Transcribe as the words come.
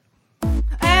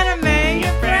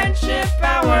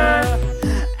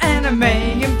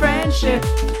and friendship.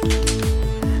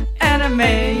 Anime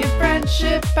and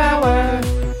friendship hour.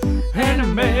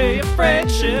 Anime and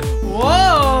friendship.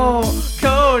 Whoa!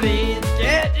 Cody,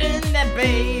 get in the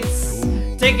base.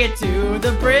 Take it to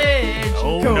the bridge.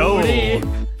 Oh Cody.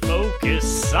 no!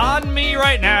 Focus on me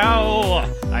right now.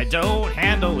 I don't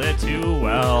handle it too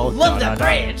well. Love the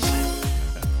bridge.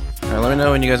 All right, let me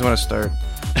know when you guys want to start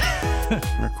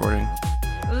recording.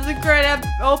 This is a great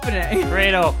opening.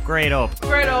 Great ope. Great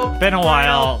opening. Been a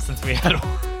while since we had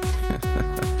one.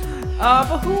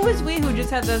 But who is we who just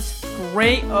had this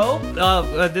great ope?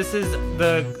 This is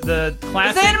the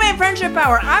classic. It's Anime and Friendship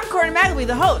Hour. I'm Courtney McAfee,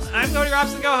 the host. I'm Cody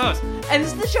Robson, the co-host. And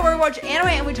this is the show where we watch anime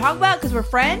and we talk about it because we're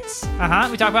friends.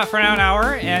 We talk about for an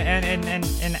hour and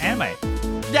anime.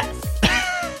 Yes.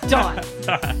 Done.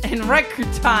 In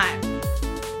record time.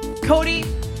 Cody,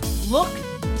 look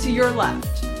to your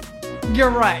left. You're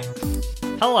right.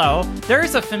 Hello.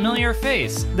 There's a familiar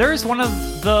face. There's one of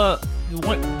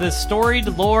the storied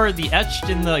lore, the etched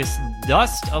in the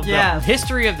dust of the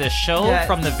history of this show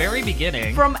from the very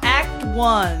beginning. From Act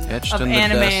 1 Etched of in the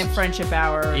Anime dust. and Friendship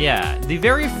Hour. Yeah, the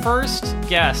very first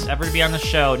guest ever to be on the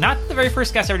show. Not the very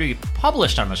first guest ever to be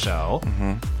published on the show.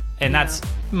 Mm-hmm. And that's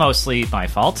mostly my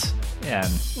fault and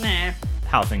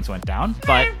how things went down.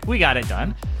 But we got it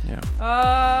done.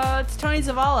 Yeah. It's Tony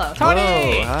Zavala.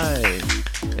 Tony!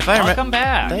 Hello, hi. Welcome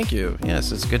back. Thank you.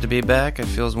 Yes, it's good to be back. It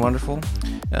feels wonderful.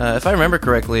 If I remember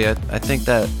correctly, I think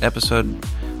that episode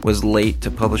was late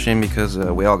to publishing because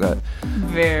we all got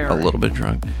a little bit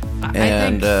drunk,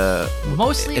 and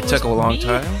mostly it took a long me.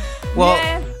 time. Well,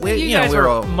 you guys were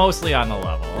all mostly on the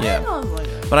level. Yeah,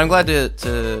 but I'm glad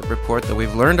to report that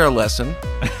we've learned our lesson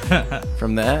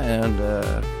from that, and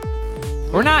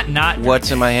we're not.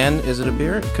 What's in my hand? Is it a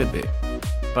beer? It could be.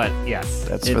 But yes,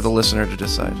 that's for the listener to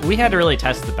decide. We had to really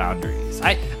test the boundaries.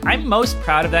 I'm most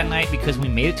proud of that night because we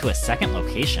made it to a second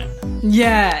location.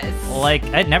 Yes. Like,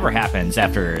 it never happens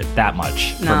after that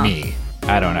much for me.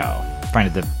 I don't know. Friend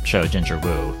of the show, Ginger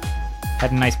Woo,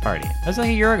 had a nice party. That was like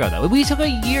a year ago, though. We took a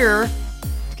year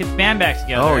to get the band back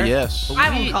together. Oh, yes. I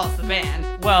won't call us the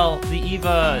band. Well, the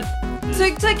Eva...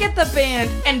 To get the band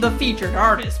and the featured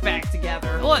artist back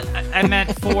together. Well, I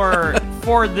meant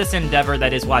for this endeavor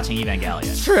that is watching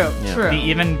Evangelion. True.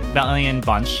 The Evangelion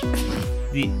bunch.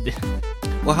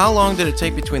 Well, how long did it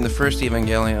take between the first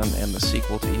Evangelion and the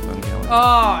sequel to Evangelion?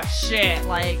 Oh, shit.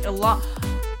 Like,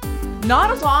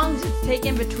 not as long as it's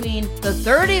taken between the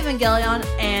third Evangelion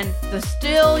and the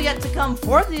still yet to come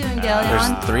fourth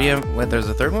Evangelion. There's three. There's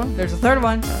a third one? There's a third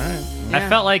one. All right. Yeah. I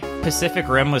felt like Pacific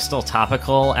Rim was still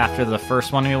topical after the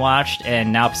first one we watched,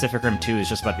 and now Pacific Rim 2 is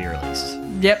just about to be released.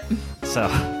 Yep. So,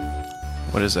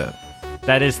 what is that?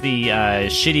 That is the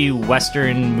shitty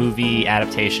Western movie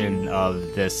adaptation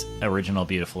of this original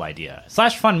beautiful idea. /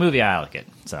 fun movie, I like it.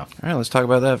 So, all right, let's talk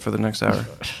about that for the next hour.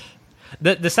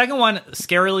 The second one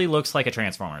scarily looks like a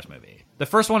Transformers movie. The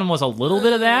first one was a little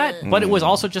bit of that, but it was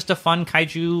also just a fun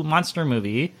kaiju monster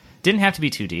movie. Didn't have to be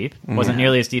too deep. Wasn't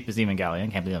nearly as deep as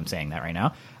Evangelion. Can't believe I'm saying that right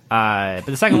now. But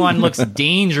the second one looks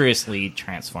dangerously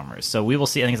Transformers. So we will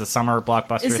see. I think it's a summer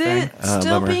blockbuster thing. Is it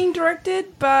still being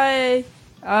directed by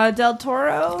Del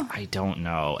Toro? I don't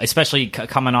know. Especially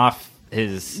coming off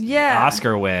his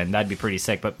Oscar win. That'd be pretty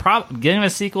sick. But getting him a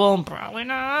sequel, probably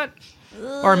not.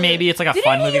 Or maybe it's like a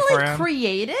fun movie for him.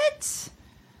 Create it?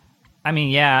 I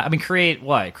mean, yeah. I mean, create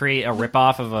what? Create a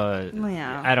ripoff of a...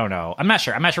 Yeah. I don't know. I'm not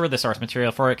sure. I'm not sure where the source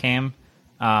material for it came.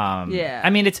 I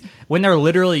mean, it's when they're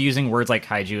literally using words like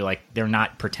kaiju, like they're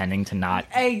not pretending to not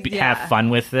have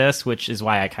fun with this, which is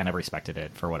why I kind of respected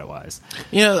it for what it was.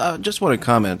 You know, I just want to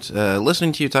comment.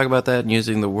 Listening to you talk about that and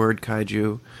using the word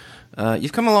kaiju,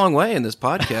 you've come a long way in this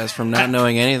podcast from not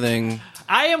knowing anything...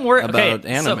 I am worried about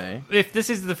anime. So if this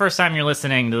is the first time you're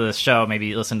listening to this show,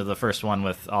 maybe listen to the first one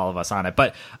with all of us on it.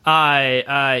 But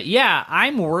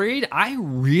I'm worried. I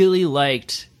really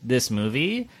liked this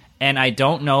movie, and I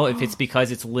don't know if it's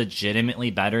because it's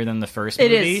legitimately better than the first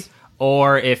movie,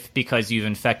 or if because you've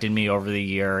infected me over the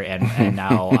year, and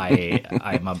now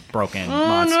I'm a broken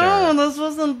monster. Oh no, this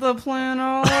wasn't the plan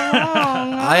all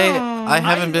along. I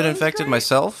haven't been infected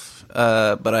myself,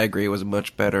 but I agree it was a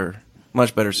much better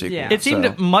sequel. Yeah. It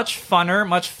seemed much funner,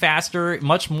 much faster,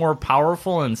 much more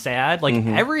powerful and sad. Like,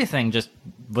 everything just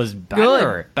was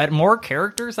better. But more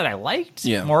characters that I liked.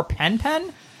 Yeah. More pen.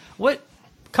 What?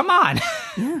 Come on.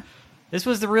 Yeah. This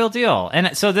was the real deal.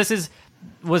 And so this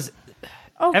was...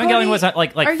 Evangelion was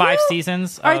like 5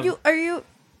 seasons. Are you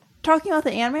talking about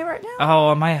the anime right now?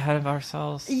 Oh, am I ahead of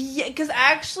ourselves? Yeah, because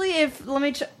actually, let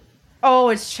me check... Oh,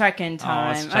 it's check-in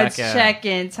time. It's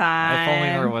check-in time. If only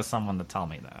there was someone to tell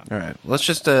me that. All right. Let's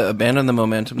just abandon the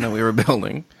momentum that we were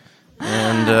building.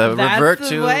 and That's revert the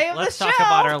to. way of Let's the talk show.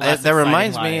 about our less That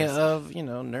reminds exciting me lives. of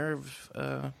nerve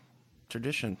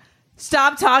tradition.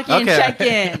 Stop talking and Okay. check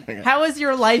in. How has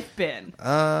your life been?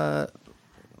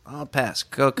 I'll pass.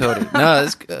 Go, Cody. No,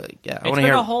 it's yeah. I It's want been to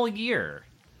hear. a whole year.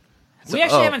 We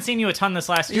actually oh. haven't seen you a ton this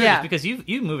last year Yeah. just because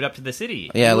you moved up to the city.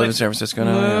 Yeah, I You live in went- San Francisco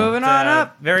now. Moving on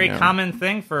up. Very Yeah. common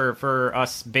thing for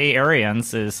us Bay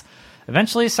Areans is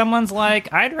eventually someone's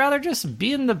like, I'd rather just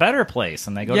be in the better place,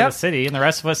 and they go to Yep. the city, and the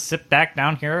rest of us sit back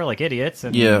down here like idiots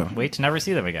and wait to never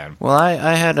see them again. Well,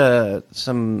 I had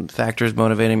some factors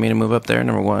motivating me to move up there.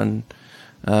 Number one,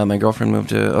 my girlfriend moved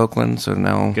to Oakland, so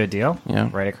now Good deal. Yeah.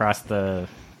 Right across the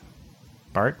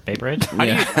Bay Bridge.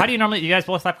 How do you normally? You guys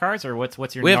both have cars, or what's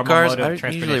your we have normal cars. mode of I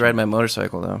transportation? usually ride my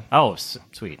motorcycle though. Oh,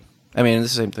 sweet. I mean,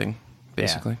 it's the same thing, Yeah.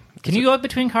 basically. Can you go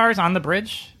between cars on the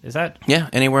bridge? Is that Yeah,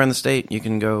 anywhere in the state you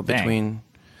can go Dang. between.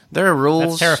 There are rules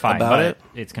that's terrifying? about but it.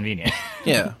 It's convenient.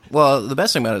 Yeah. Well, the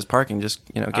best thing about it is parking. Just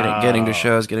getting to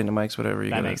shows, getting to mics, whatever.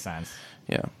 That makes sense.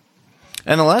 Yeah.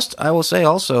 And I will say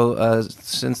also,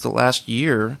 since the last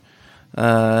year,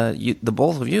 the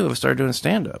both of you have started doing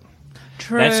stand up.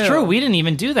 True. That's true. We didn't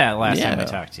even do that last time we Yeah.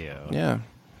 talked to you. Yeah.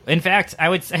 In fact, I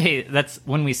would say that's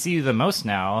when we see you the most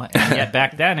now. And yet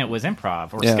back then it was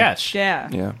improv or Yeah. sketch. Yeah.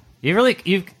 Yeah.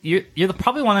 You're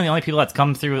probably one of the only people that's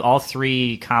come through all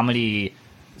three comedy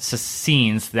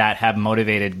scenes that have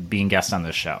motivated being guests on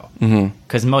this show.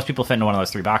 Because most people fit into one of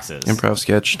those three boxes. Improv,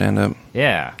 sketch, stand up.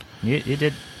 Yeah, you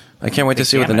did. I can't wait to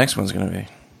see what the gamut. next one's going to be.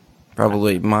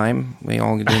 Probably mime. We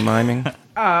all do miming.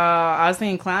 I was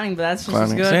thinking clowning, but that's just as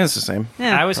Clowning. good. It's the same.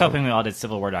 Yeah. I was hoping we all did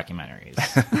Civil War documentaries,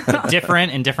 but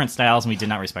different in different styles, and we did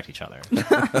not respect each other.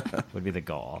 Would be the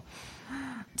goal.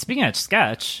 Speaking of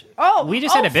sketch, we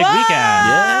just had a big fuck!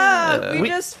 weekend. Yeah. We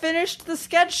just finished the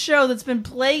sketch show that's been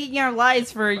plaguing our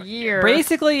lives for a year.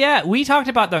 Basically, yeah. We talked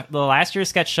about the last year's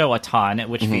sketch show a ton,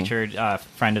 which featured a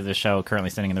friend of the show currently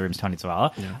sitting in the room, Tony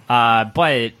Zavala.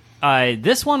 But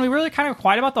this one, we were really kind of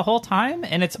quiet about the whole time,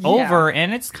 and it's over,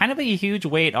 and it's kind of a huge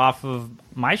weight off of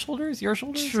my shoulders, your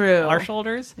shoulders, True. our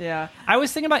shoulders. Yeah. I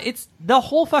was thinking about it's the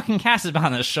whole fucking cast is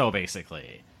on this show,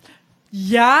 basically.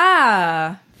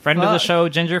 Yeah. Friend of the Fuck. show,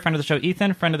 Ginger. Friend of the show,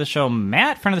 Ethan. Friend of the show,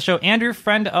 Matt. Friend of the show, Andrew.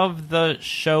 Friend of the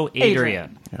show,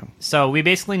 Adrian. Yeah. So we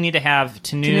basically need to have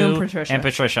Tanu Tanu and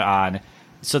Patricia. on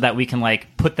so that we can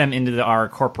like put them into our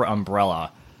corporate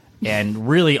umbrella and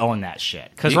really own that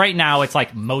shit. Because right now it's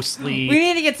like mostly We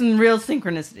need to get some real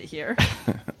synchronicity here.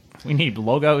 we need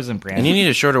logos and brands. And you need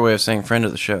a shorter way of saying friend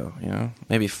of the show,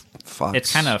 Maybe Fox.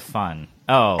 It's kind of fun.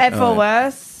 Oh,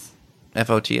 FOS.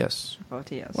 FOTS.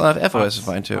 FOTS. Well, FOS is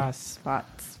fine too.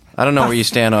 Spots. I don't know where you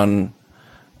stand on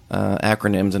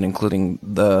acronyms and including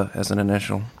the as an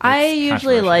initial. I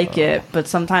usually controversial, like though. it, but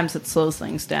sometimes it slows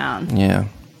things down. Yeah.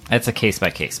 it's a case by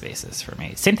case basis for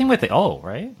me. Same thing with the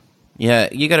right. Yeah,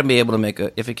 you got to be able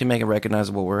to if it can make a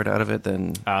recognizable word out of it,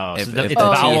 then Oh, if, so the if its the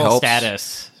T vowel helps,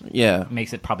 status yeah,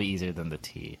 makes it probably easier than the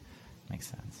T. Makes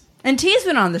sense. And T's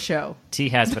been on the show. T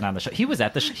has been on the show. He was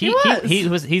at the show. He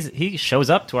was. He shows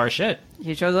up to our shit.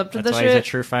 He shows up to That's the why he's a shit.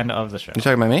 true friend of the show. you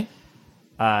talking about me?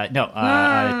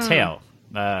 Teo,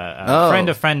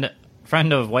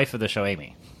 friend of wife of the show,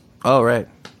 Amy. Oh, right.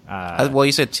 Well,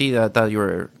 you said T. I thought you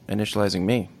were initializing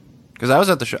me because I was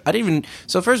at the show. I didn't even.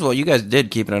 So first of all, you guys did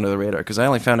keep it under the radar because I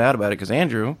only found out about it because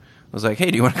Andrew was like,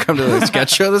 "Hey, do you want to come to the sketch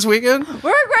show this weekend?"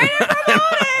 We're great at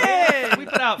promoting! We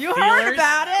put out You feelers. heard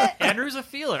about it? Andrew's a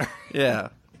feeler. Yeah.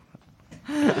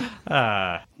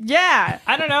 Yeah.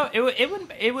 I don't know. It went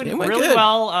went really good.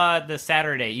 well the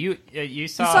Saturday. You saw. You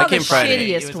saw I the came Friday.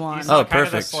 shittiest one. You saw Oh, kind of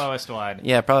the perfect. slowest one.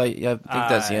 Yeah, probably. Yeah, I think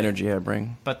that's the energy I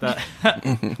bring. But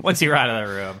the once you were out of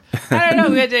the room, I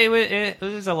don't know. It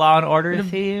was a Law and Order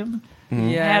theme.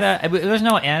 Yeah. There was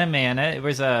no anime in it. It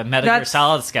was a Metal Gear That's-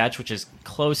 Solid sketch, which is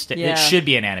close to. Yeah. It should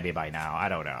be an anime by now. I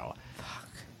don't know.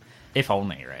 If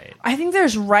only, right? I think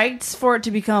there's rights for it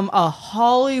to become a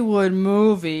Hollywood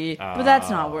movie, but that's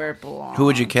not where it belongs. Who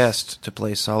would you cast to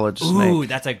play Solid Ooh, Snake?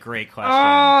 that's a great question.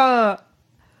 I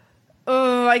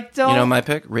don't. You know my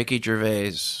pick, Ricky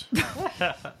Gervais.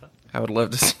 I would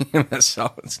love to see him as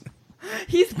Solid Snake.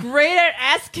 He's great at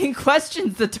asking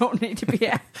questions that don't need to be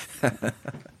asked.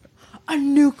 A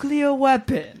nuclear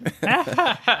weapon.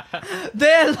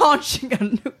 They're launching a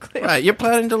nuclear. Right, you're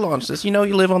planning to launch this. You know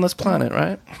you live on this planet,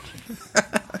 right?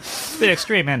 It's a bit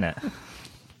extreme, isn't it?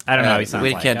 I don't know. How he sounds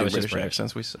we like. can't That do was just British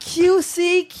accents. We suck.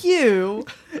 QCQ.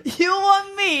 You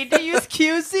want me to use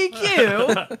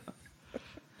QCQ?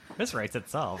 This writes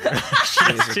itself.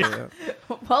 Basically, yeah.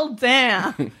 Well,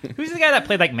 damn. Who's the guy that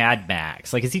played like Mad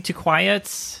Max? Like, is he too quiet?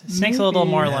 Snake's a little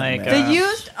more like. Max. They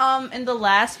used in the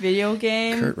last video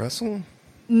game. Kurt Russell?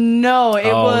 No,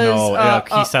 it was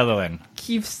Keith Sutherland.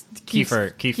 Chief.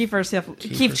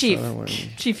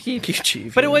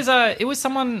 But it was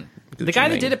someone. The guy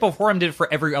that did it before him did it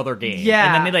for every other game. Yeah.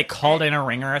 And then they like called in a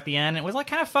ringer at the end. It was like,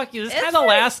 kind of fuck you. This is kind of the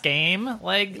last game.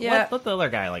 Like, let the other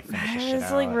guy like finish this shit It's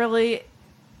out. like really.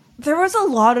 There was a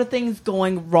lot of things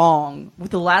going wrong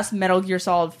with the last Metal Gear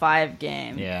Solid 5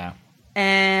 game. Yeah.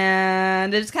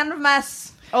 And it's kind of a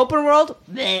mess. Open world?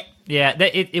 Bleh. Yeah,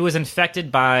 it was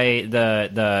infected by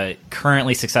the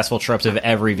currently successful tropes of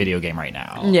every video game right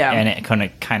now. Yeah. And it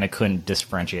couldn't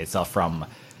differentiate itself from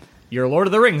your Lord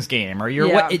of the Rings game or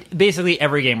your basically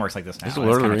every game works like this now. Is it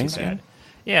Lord of the Rings game?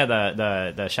 Yeah,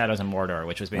 the Shadows of Mordor,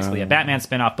 which was basically a Batman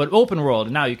spin-off, but open world,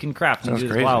 and now you can craft and do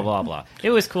this, blah, blah, blah.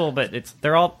 It was cool, but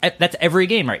that's every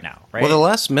game right now, right? Well, the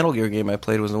last Metal Gear game I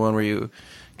played was the one where you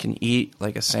can eat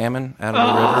like a salmon out of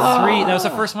the river. 3, that was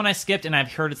the first one I skipped, and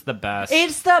I've heard it's the best.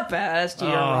 It's the best. You're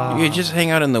wrong. You just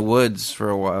hang out in the woods for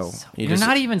a while. You're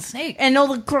not even Snake. And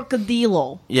no, the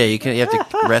crocodilo. Yeah, you have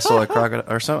to wrestle a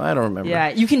crocodile or something. I don't remember. Yeah,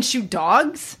 you can shoot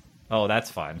dogs. Oh, that's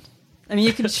fun. I mean,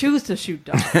 you can choose to shoot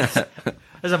dogs.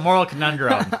 There's a moral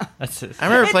conundrum. That's it. I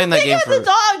remember playing that game for the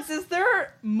dogs is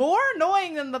they're more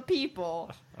annoying than the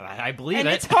people. I believe and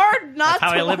it. It's hard not That's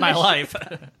how to I live my life.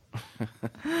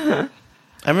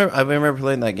 I remember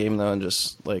playing that game though, and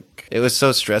just like it was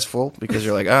so stressful because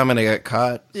you're like, oh, I'm gonna get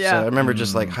caught. Yeah. So I remember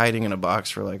just like hiding in a box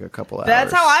for like a couple hours.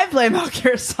 That's how I play Metal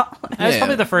Gear Solid. That was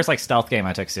probably the first like stealth game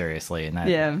I took seriously, and that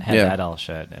had that all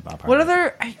shit. What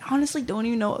other? I honestly don't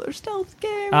even know other stealth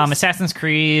games. Assassin's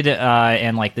Creed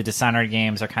and like the Dishonored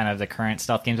games are kind of the current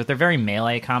stealth games, but they're very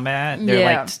melee combat. They're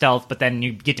like stealth, but then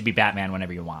you get to be Batman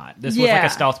whenever you want. This was like a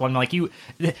stealth one, like you.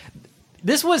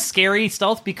 This was scary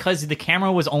stealth because the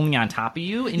camera was only on top of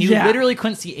you, and you literally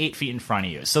couldn't see 8 feet in front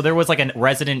of you. So there was like a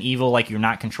Resident Evil, like you're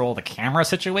not control the camera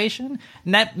situation,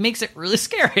 and that makes it really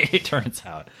scary, it turns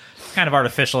out. It's kind of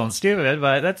artificial and stupid,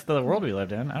 but that's the world we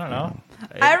lived in. I don't know.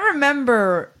 I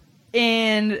remember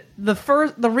in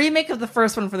the remake of the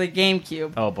first one for the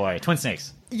GameCube. Oh boy, Twin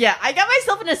Snakes. Yeah, I got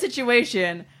myself in a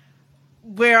situation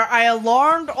where I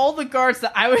alarmed all the guards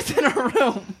that I was in a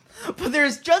room. But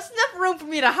there's just enough room for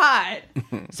me to hide.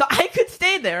 So I could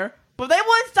stay there, but they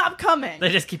wouldn't stop coming. They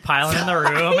just keep piling in the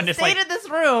room. I stayed in this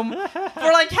room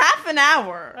for like half an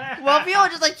hour. Well, people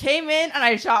just like came in and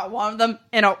I shot one of them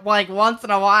like once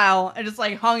in a while and just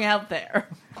like hung out there.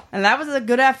 And that was a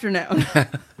good afternoon.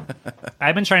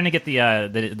 I've been trying to get the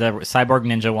Cyborg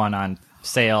Ninja one on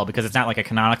sale because it's not like a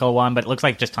canonical one, but it looks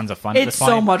like just tons of fun. It's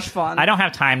so much fun. I don't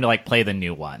have time to like play the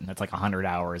new one. That's like 100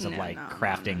 hours of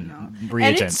crafting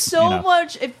reagents. And it's so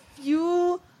much. If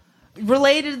you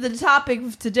related to the topic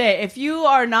of today, if you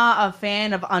are not a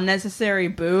fan of unnecessary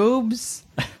boobs,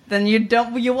 then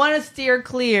you want to steer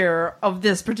clear of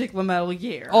this particular Metal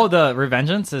Gear. Oh, the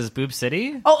Revengeance is Boob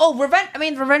City? Revenge. I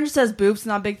mean, Revenge says boobs,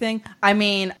 not a big thing. I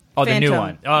mean, Phantom. The new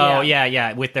one. Oh,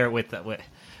 yeah. With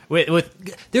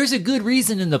there's a good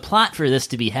reason in the plot for this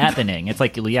to be happening. It's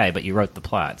like, yeah, but you wrote the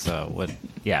plot, so what?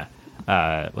 Yeah,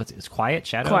 it's Quiet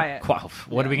Shadow. Quiet.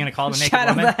 What are we gonna call the naked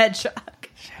Shadow woman? the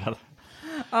Hedgehog.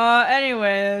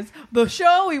 Anyways, the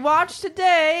show we watched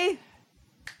today,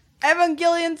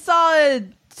 Evangelion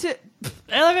Solid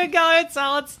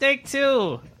Snake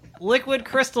 2. Liquid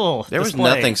Crystal. There was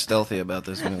display. nothing stealthy about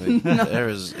this movie. There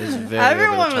is very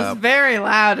everyone over the was top. very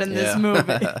loud in this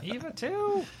movie. Eva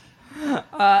 2.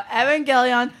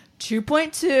 Evangelion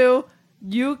 2.2.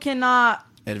 You cannot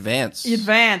advance.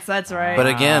 That's right. But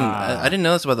again, I didn't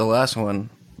know this about the last one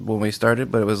when we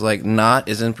started, but it was like not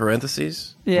is in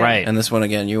parentheses. Yeah. Right. And this one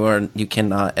again, you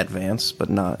cannot advance, but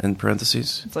not in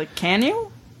parentheses. It's like, can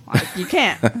you? You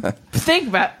can't. Think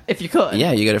about if you could.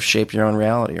 Yeah, you got to shape your own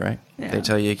reality, right? Yeah. They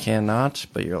tell you cannot,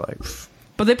 but you're like. Pff.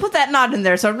 But they put that not in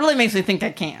there, so it really makes me think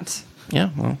I can't. Yeah.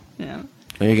 Well. Yeah.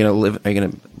 Are you gonna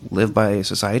live by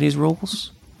society's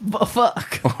rules, But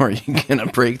fuck. or are you gonna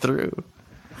break through?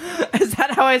 Is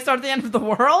that how I start the end of the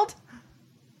world?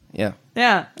 Yeah.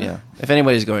 Yeah. Yeah. If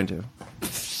anybody's going to.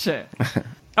 Shit.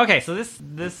 Okay, so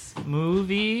this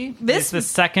movie is the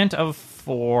second of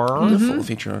 4. The full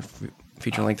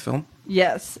feature-length film.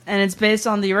 Yes, and it's based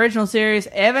on the original series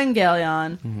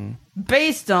Evangelion. Mm-hmm.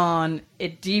 Based on,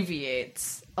 it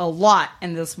deviates a lot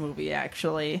in this movie,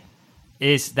 actually.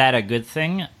 Is that a good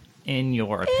thing, in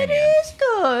your opinion? It is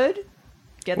good.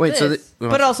 Wait, this,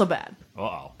 but also bad.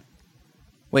 Uh-oh.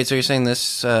 Wait, so you're saying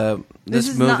this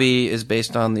is movie is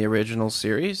based on the original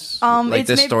series? It's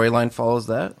this storyline follows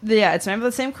that? Yeah, it's made by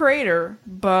the same creator,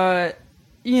 but,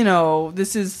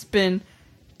 this has been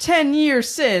 10 years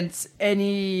since, and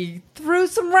he threw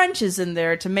some wrenches in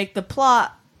there to make the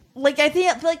plot. Like, I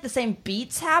feel like the same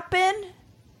beats happen,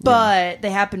 but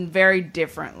they happen very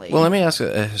differently. Well, let me ask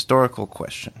a historical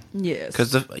question. Yes.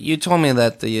 Because you told me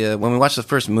that when we watched the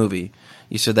first movie,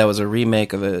 you said that was a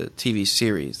remake of a TV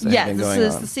series that had been going on. Yes,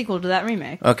 this is the sequel to that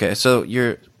remake. Okay, so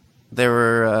there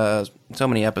were so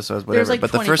many episodes, whatever,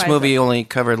 but the first movie only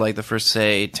covered like the first,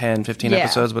 say, 10, 15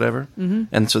 episodes, whatever. Mm-hmm.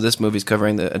 And so this movie's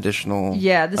covering the additional...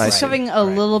 Yeah, this is covering a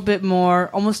little bit more,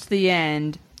 almost to the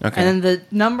end. Okay. And then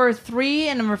the number 3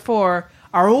 and number 4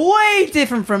 are way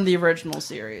different from the original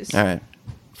series. All right.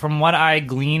 From what I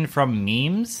gleaned from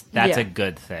memes, that's a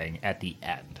good thing at the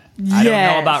end. Yes. I don't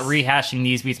know about rehashing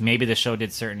these beats. Maybe the show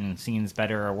did certain scenes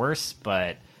better or worse,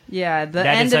 but... Yeah, the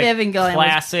end of Evangelion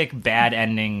classic bad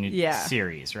ending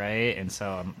series, right? And so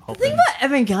I'm hoping... The thing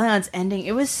about Evangelion's ending,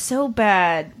 it was so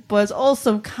bad, but it's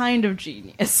also kind of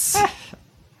genius.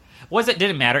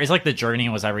 Didn't matter. It's like the journey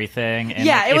was everything. And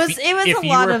yeah, like, it was a lot of... If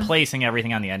you were placing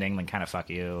everything on the ending, then kind of fuck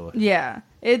you. Yeah.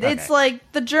 It's like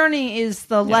the journey is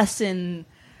the lesson...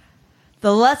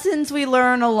 The lessons we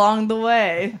learn along the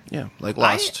way. Yeah, like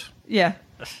Lost. Yeah.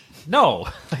 No.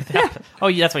 Oh,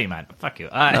 yeah, that's what you meant. Fuck you.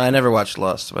 No, I never watched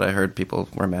Lost, but I heard people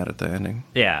were mad at the ending.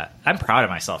 Yeah, I'm proud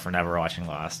of myself for never watching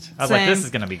Lost. I was like, this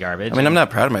is going to be garbage. I mean, I'm not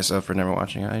proud of myself for never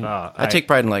watching it. I take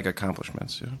pride in, like,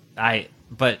 accomplishments.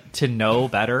 But to know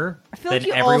better than like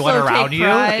everyone around you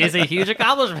is a huge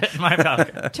accomplishment in my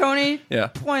book. Tony,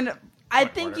 I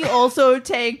think you also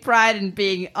take pride in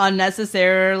being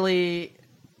unnecessarily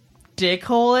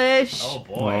dickhole-ish. Oh,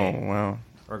 boy. Oh, wow.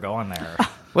 We're going there.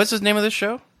 What's the name of this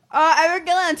show?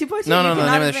 Evangelion 2.2. No,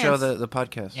 the name of the show, the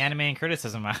podcast. Anime and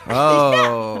Criticism.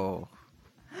 Oh.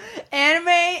 Anime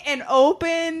and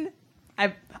open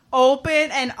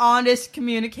and honest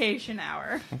communication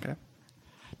hour. Okay.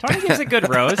 Tony gives a good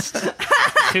roast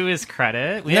to his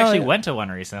credit. We actually went to one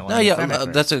recently. No, yeah,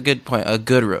 that's a good point. A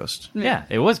good roast. Yeah,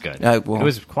 it was good. It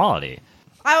was quality.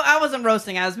 I wasn't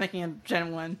roasting. I was making a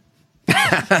genuine.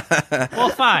 Well,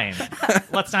 fine.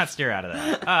 Let's not steer out of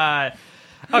that.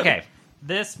 Okay.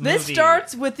 This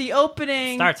starts with the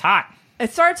opening. Starts hot.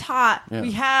 It starts hot. Yeah.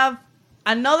 We have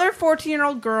another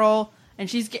 14-year-old girl, and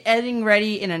she's getting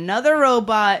ready in another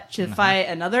robot to fight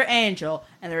another angel,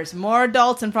 and there's more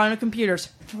adults in front of computers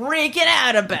freaking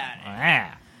out about it.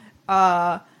 Yeah.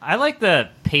 I like the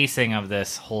pacing of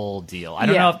this whole deal. I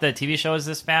don't know if the TV show is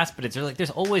this fast, but it's like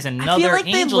there's always another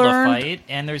angel to fight,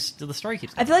 and the story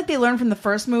keeps going. I feel like they learned from the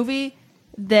first movie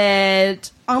that,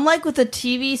 unlike with the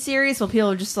TV series, where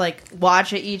people just like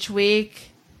watch it each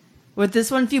week, with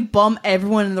this one, if you bum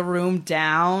everyone in the room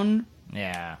down,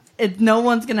 no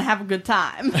one's gonna have a good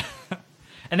time.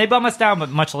 And they bum us down, but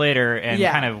much later and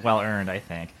kind of well earned, I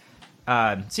think.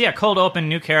 Cold open,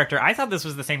 new character. I thought this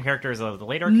was the same character as the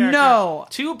later character. No.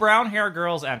 2 brown hair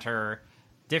girls enter.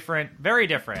 Different, very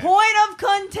different. Point of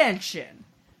contention.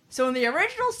 So in the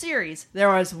original series, there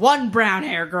was one brown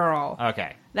hair girl.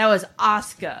 Okay. That was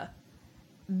Asuka.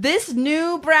 This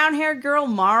new brown hair girl,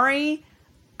 Mari,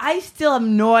 I still have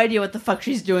no idea what the fuck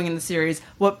she's doing in the series.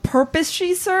 What purpose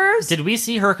she serves. Did we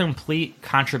see her complete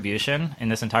contribution in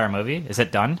this entire movie? Is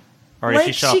it done? Or did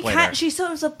she show up later? She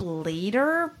shows up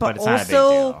later, but it's also... not a big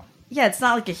deal. Yeah, it's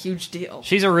not like a huge deal.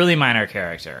 She's a really minor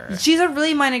character. She's a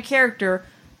really minor character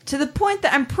to the point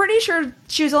that I'm pretty sure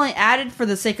she was only added for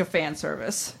the sake of fan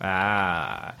service.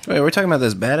 Ah. Wait, we're talking about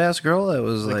this badass girl that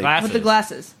was with the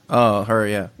glasses. Oh, her,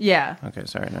 yeah. Yeah. Okay,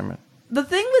 sorry, never mind.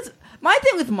 My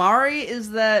thing with Mari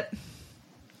is that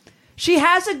she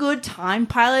has a good time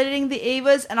piloting the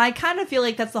Avas, and I kind of feel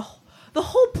like that's the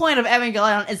whole point of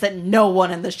Evangelion is that no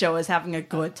one in the show is having a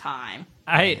good time.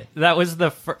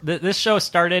 This show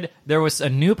started, there was a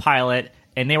new pilot,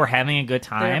 and they were having a good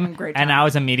time. And I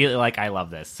was immediately like, I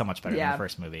love this so much better than the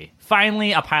first movie.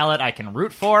 Finally, a pilot I can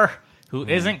root for who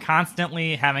isn't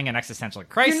constantly having an existential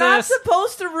crisis. You're not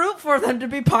supposed to root for them to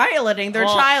be piloting. They're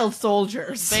child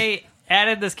soldiers. They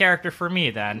added this character for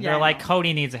me then. They're like,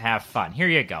 Cody needs to have fun. Here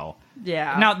you go.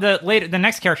 Yeah. Now, the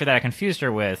next character that I confused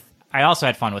her with, I also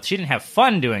had fun with. She didn't have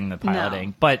fun doing the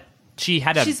piloting, but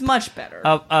she's much better.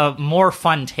 A more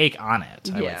fun take on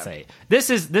it, I would say. This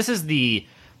is the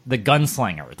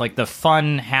gunslinger, like the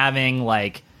fun having,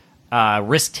 like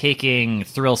risk taking,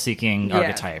 thrill seeking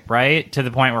archetype, right? To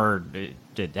the point where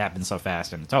it happens so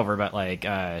fast and it's over. But like,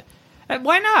 why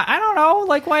not? I don't know.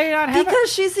 Like, why not have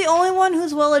Because she's the only one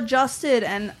who's well adjusted,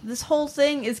 and this whole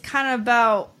thing is kind of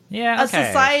about a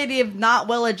society of not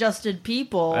well adjusted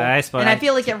people. I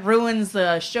feel like it ruins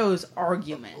the show's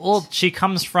argument. Well, she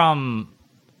comes from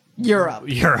Europe.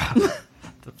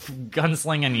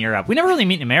 Gunsling in Europe. We never really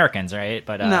meet Americans, right?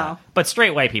 But no. But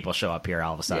straight white people show up here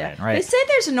all of a sudden, right? They say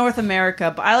there's a North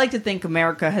America, but I like to think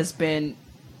America has been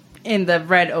in the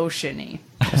Red Ocean-y.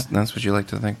 That's what you like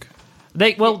to think.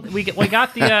 We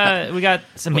got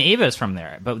some Avas from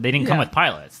there, but they didn't come with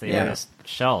pilots. They were just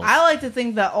shells. I like to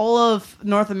think that all of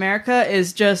North America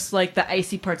is just like the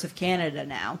icy parts of Canada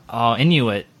now. Oh,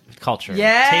 Inuit culture.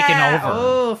 Taken over.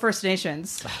 Oh, First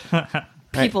Nations.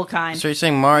 People kind. So you're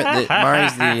saying Mari's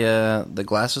the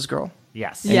glasses girl?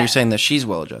 Yes. And you're saying that she's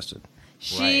well adjusted.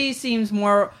 She seems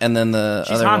more. And then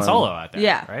she's other Han one, Solo out there.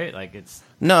 Yeah. Right? Like it's.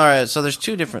 No, all right. So there's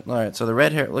two different. All right. So the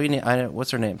red hair.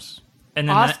 What's her names? And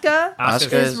then Oscar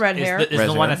is red hair. Is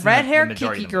the one that's red hair the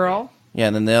majority Kiki of the movie. girl. Yeah,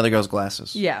 and then the other girl's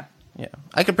glasses. Yeah. Yeah.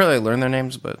 I could probably learn their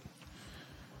names, but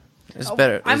it's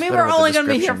better. I mean, we're only going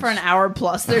to be here for an hour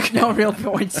plus. There's no real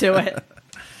point to it.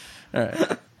 All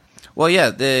right. Well, yeah,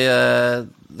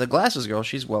 the glasses girl,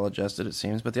 she's well adjusted, it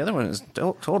seems, but the other one is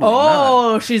totally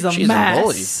not. She's a She's mess. a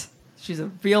bully. She's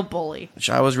a real bully.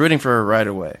 I was rooting for her right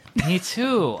away. Me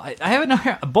too. I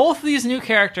haven't. Both of these new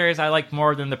characters I like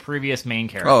more than the previous main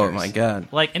characters. Oh my god!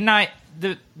 Like, and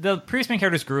the previous main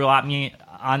characters grew on me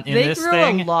in They this grew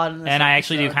thing, a lot in this and I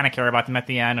actually do episode. kind of care about them at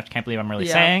the end, which I can't believe I'm really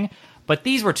saying. But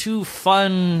these were two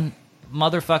fun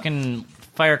motherfucking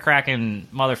firecracking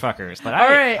motherfuckers. But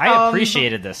I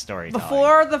appreciated this story.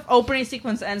 Before the opening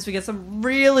sequence ends, we get some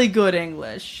really good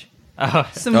English.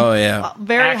 Some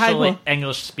very actually high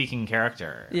English speaking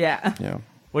character. Yeah.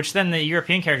 Which then the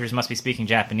European characters must be speaking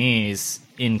Japanese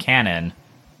in canon,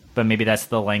 but maybe that's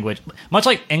the language. Much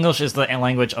like English is the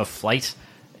language of flight,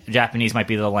 Japanese might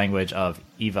be the language of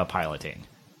EVA piloting.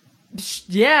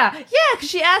 Yeah, because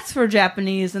she asked for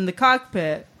Japanese in the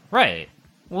cockpit. Right.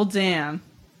 Well, damn.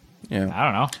 Yeah. I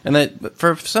don't know. And that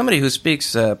for somebody who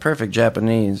speaks perfect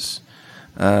Japanese,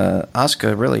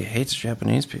 Asuka really hates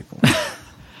Japanese people.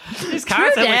 She's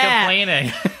constantly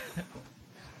complaining.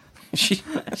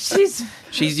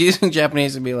 She's using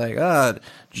Japanese to be like,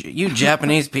 you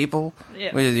Japanese people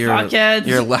with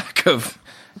your lack of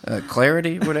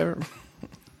clarity, whatever.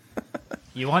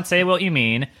 You won't say what you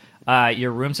mean.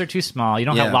 Your rooms are too small. You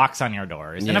don't have locks on your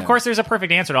doors. And of course, there's a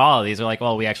perfect answer to all of these. They're like,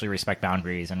 well, we actually respect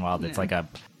boundaries, and while it's like a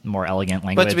more elegant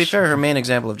language. But to be fair, her main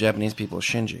example of Japanese people is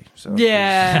Shinji. So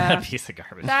yeah, a piece of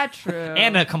garbage. That's true.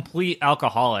 And a complete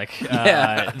alcoholic.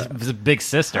 The big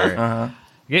sister.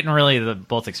 Getting really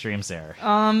both extremes there.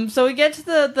 So we get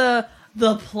to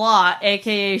the plot,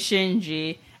 aka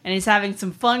Shinji, and he's having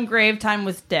some fun grave time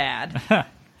with Dad.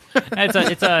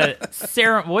 It's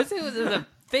a what's it? It's a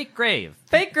fake grave.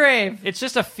 Fake grave. It's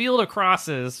just a field of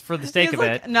crosses for the sake of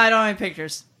it. No, I don't have any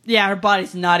pictures. Yeah, her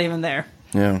body's not even there.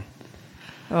 Yeah.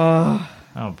 Oh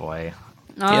boy.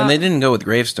 And they didn't go with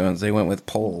gravestones. They went with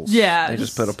poles. Yeah. They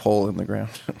just put a pole in the ground.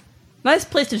 Nice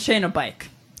place to chain a bike.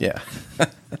 Yeah.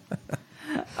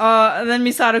 And then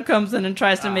Misato comes in and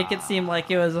tries to make it seem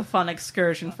like it was a fun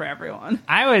excursion for everyone.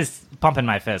 I was pumping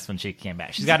my fist when she came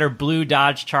back. She's got her blue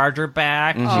Dodge Charger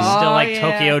back. She's still like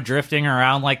Tokyo drifting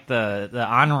around like the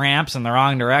on-ramps in the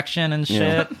wrong direction and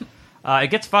shit.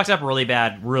 It gets fucked up really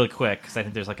bad really quick because I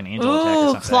think there's like an angel attack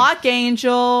or something. Clock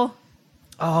Angel.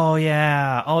 Oh,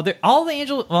 yeah. Oh, all the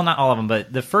angel... Well, not all of them,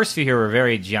 but the first few here were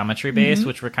very geometry-based,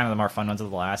 which were kind of the more fun ones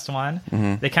of the last one.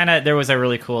 They kind of... There was a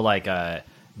really cool, like,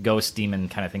 ghost demon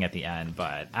kind of thing at the end,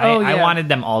 but I wanted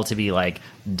them all to be, like,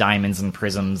 diamonds and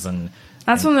prisms and...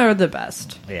 That's when they were the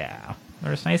best. Yeah.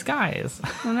 They're just nice guys.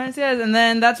 They're nice guys. And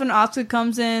then that's when Asuka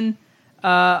comes in,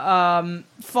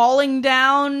 falling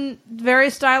down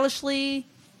very stylishly,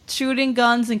 shooting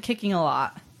guns and kicking a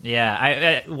lot.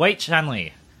 Yeah. White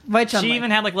Chun-Li. White Chun-Li. She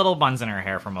even had like little buns in her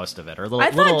hair for most of it, or little.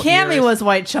 I thought Cammy ears. was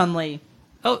White Chun-Li.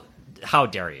 Oh, how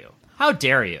dare you! How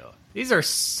dare you! These are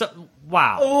so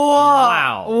wow,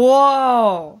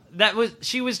 Whoa. Whoa.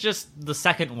 She was just the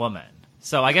second woman.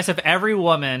 So I guess if every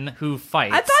woman who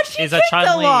fights I thought she is a kicked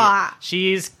Chun-Li, a lot.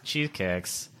 she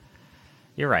kicks.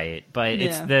 You're right, but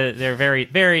they're very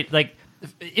very like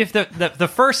if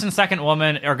the first and second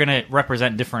woman are going to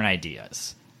represent different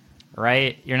ideas,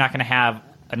 right? You're not going to have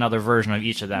another version of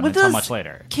each of them until much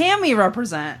later. Cammy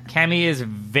represent? Cammy is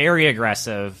very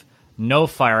aggressive, no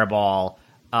fireball,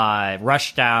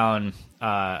 rush down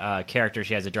character.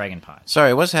 She has a dragon punch.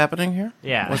 Sorry, what's happening here?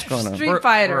 Yeah. What's going on? Street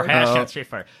Fighter. We're hashtag Street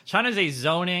Fighter. Chun is a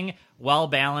zoning,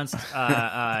 well-balanced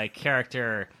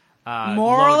character.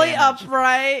 Morally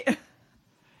upright.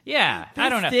 Yeah, I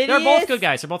don't know. Fastidious. They're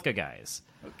both good guys.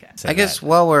 Okay. I guess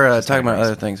while we're talking about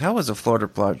other things, how was the Florida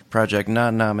Project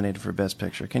not nominated for Best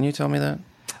Picture? Can you tell me that?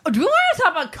 Oh, do we want to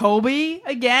talk about Kobe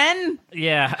again?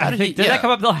 Yeah, I think did that come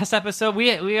up the last episode?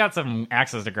 We got some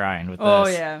axes to grind with this. Oh,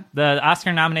 yeah. The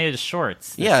Oscar-nominated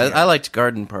shorts. Yeah, year. I liked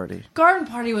Garden Party. Garden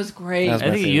Party was great. That was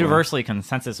I think universally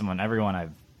consensus among everyone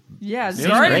I've Yeah, It was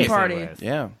Garden great. Party. with.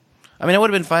 Yeah. I mean, it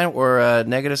would have been fine. Or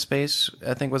Negative Space,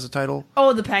 I think was the title.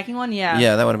 Oh, the packing one? Yeah.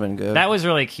 Yeah, that would have been good. That was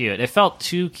really cute. It felt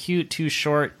too cute, too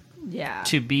short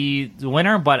to be the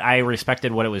winner, but I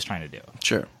respected what it was trying to do.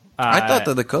 Sure. I thought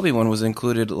that the Kobe one was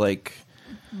included, like...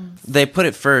 They put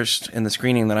it first in the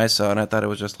screening that I saw, and I thought it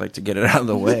was just like to get it out of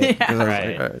the way. Yeah. I was Right.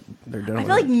 like, all right, they're done I with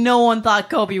feel like it. no one thought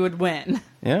Kobe would win.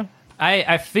 Yeah.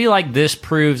 I feel like this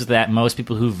proves that most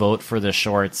people who vote for the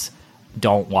shorts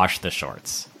don't watch the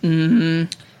shorts. Mm-hmm.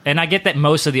 And I get that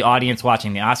most of the audience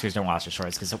watching the Oscars don't watch the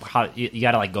shorts because you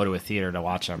got to like go to a theater to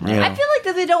watch them. Right? Yeah. I feel like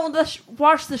that they don't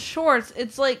watch the shorts.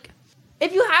 It's like,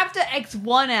 if you have to X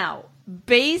one out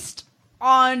based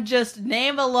on just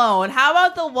name alone, how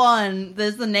about the one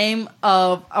that's the name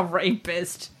of a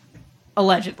rapist,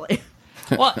 allegedly?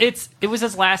 Well, it was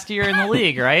his last year in the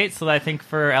league, right? So I think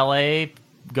for LA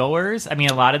goers, I mean,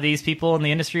 a lot of these people in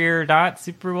the industry are not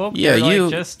super woke. Yeah,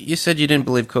 They're you said you didn't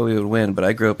believe Kobe would win, but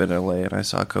I grew up in LA, and I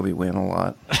saw Kobe win a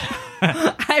lot.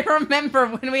 I remember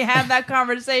when we had that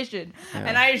conversation,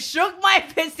 and I shook my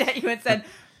fist at you and said,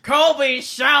 Kobe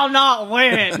shall not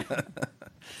win.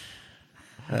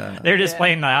 They're just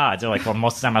playing the odds. They're like, well,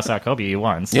 most of the time I saw Kobe, he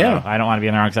won. So Yeah. I don't want to be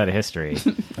on the wrong side of history.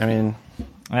 I mean,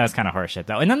 That was kind of horseshit,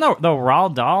 though. And then the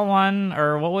Roald Dahl one,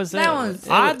 or what was it? That one's-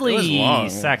 Oddly it was long, yeah.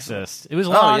 sexist. It was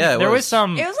long. yeah, it there was was.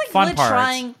 some It was like fun Lit parts.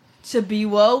 trying to be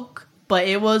woke, but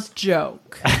it was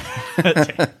joke.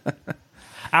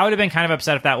 I would have been kind of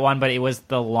upset if that won, but it was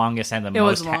the longest and the It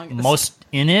was most longest. most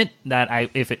in it that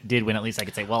if it did win, at least I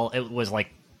could say, well, it was like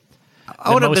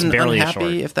I would have most been barely short.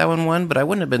 unhappy if that one won, but I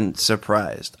wouldn't have been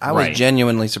surprised. I was Right.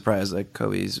 genuinely surprised that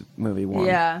Kobe's movie won.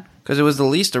 Yeah. Because it was the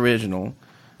least original.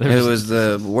 It was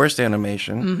the worst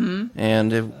animation,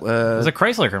 and it was a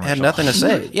Chrysler commercial. had nothing to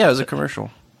say. Yeah, it was a commercial.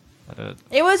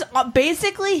 It was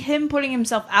basically him putting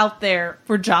himself out there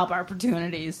for job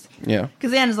opportunities. Yeah. Because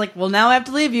the end is like, well, now I have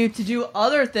to leave you to do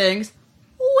other things.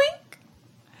 Wink.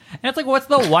 And it's like, what's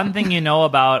the one thing you know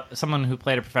about someone who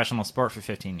played a professional sport for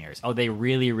 15 years? Oh, they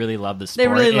really, really love the sport,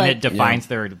 really and like- it defines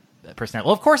their personality.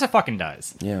 Well, of course it fucking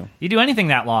does. Yeah. You do anything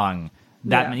that long,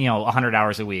 Yeah. 100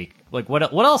 hours a week. Like, what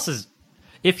else is...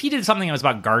 If he did something that was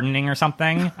about gardening or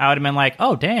something, I would have been like,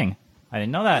 oh, dang. I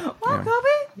didn't know that. Well, Yeah. Kobe?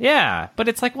 Yeah, but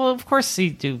it's like, well, of course he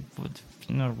do,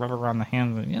 rub around the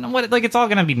hands. You know what? Like, it's all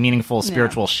going to be meaningful,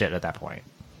 spiritual shit at that point.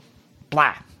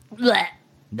 Blah. Blech.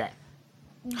 Bleh.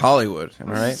 Hollywood, am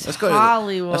I right? Let's go.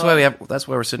 Hollywood. That's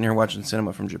why we're sitting here watching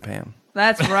cinema from Japan.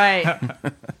 That's right.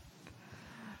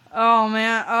 Oh,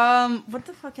 man. What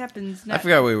the fuck happens next? I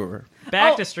forgot where we were.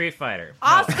 Back Oh. to Street Fighter.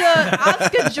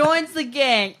 Asuka joins the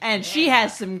gang, and she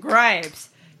has some gripes.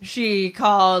 She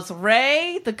calls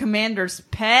Rei the commander's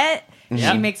pet.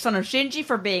 Yeah. She makes fun of Shinji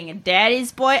for being a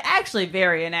daddy's boy. Actually,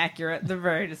 very inaccurate. They're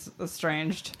very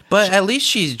estranged. But at least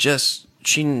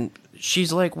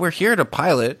she's like, we're here to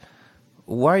pilot.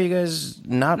 Why are you guys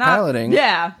not piloting?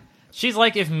 Yeah. She's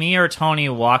like if me or Tony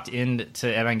walked into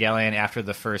Evangelion after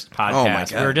the first podcast. Oh my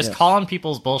God, we were just yes. calling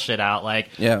people's bullshit out, like,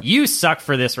 you suck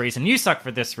for this reason, you suck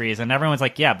for this reason. Everyone's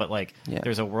like, yeah, but like,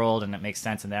 there's a world and it makes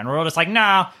sense in there. And we're all just like,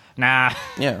 nah.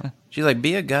 Yeah. She's like,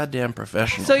 be a goddamn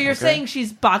professional. So you're okay? saying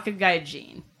she's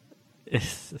Bakugaijin.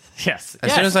 Yes.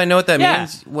 As soon as I know what that Yeah.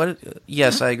 means, what?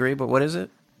 Yes, I agree, but what is it?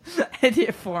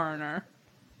 Idiot foreigner.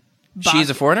 She's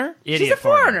a foreigner? She's a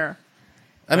foreigner.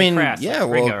 I mean, Crass, yeah, Ringo or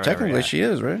well, whatever, technically yeah. she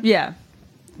is, right? Yeah.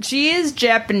 She is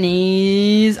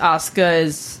Japanese. Asuka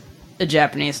is a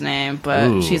Japanese name, but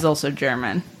Ooh. she's also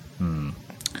German.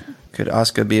 Could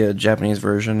Asuka be a Japanese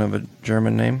version of a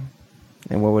German name?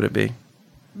 And what would it be?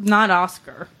 Not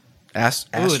Oscar. Ooh,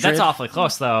 Astrid? that's awfully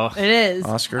close, though. It is.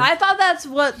 Oscar? I thought that's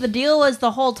what the deal was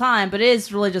the whole time, but it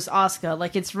is really just Asuka.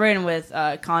 Like, it's written with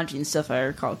kanji and stuff, if I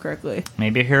recall correctly.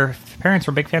 Maybe her parents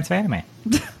were big fans of anime.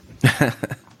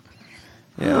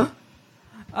 Yeah.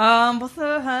 What's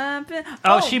happened?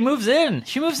 Oh, she moves in.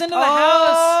 She moves into the house.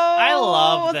 I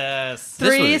love this. This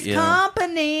was- Three's yeah.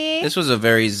 Company. This was a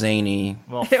very zany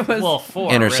Well, It was-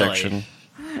 four, intersection.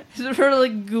 really. It's really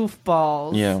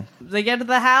goofballs. Yeah. They get to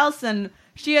the house, and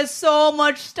she has so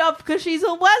much stuff because she's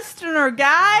a Westerner,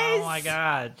 guys. Oh my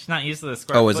god, she's not used to this.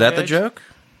 Oh, was that the joke?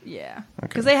 Yeah.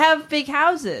 Because they have big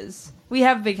houses. We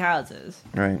have big houses.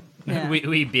 Right. Yeah.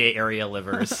 We Bay Area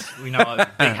livers. We know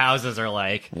what big houses are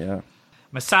like. Yeah.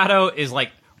 Masato is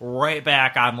like right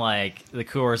back on like the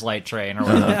Coors Light train or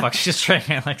whatever the fuck she's just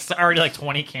drinking. Like it's already like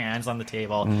 20 cans on the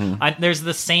table. There's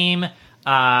the same.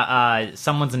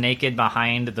 Someone's naked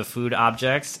behind the food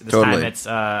objects. This Totally. time it's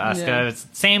Asuka. Yeah. It's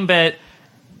the same bit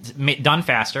done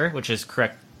faster, which is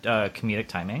correct comedic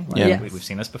timing. Like, Yeah. Yes. We've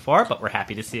seen this before, but we're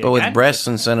happy to see it But again. with breasts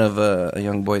instead of a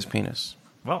young boy's penis.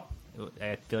 Well,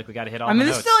 I feel like we got to hit all I mean, the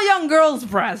there's notes. still young girls'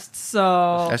 breasts,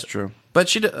 so. That's true.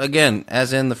 But again,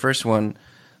 as in the first one,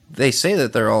 they say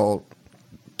that they're all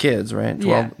kids, right? 12,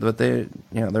 Yeah. But they're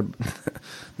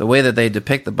the way that they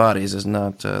depict the bodies is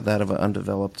not that of an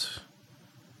undeveloped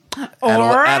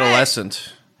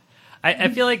adolescent. I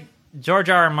feel like George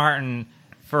R. R. Martin,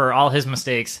 for all his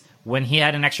mistakes, when he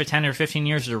had an extra 10 or 15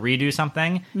 years to redo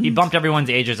something, he bumped everyone's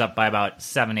ages up by about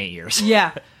 7-8 years.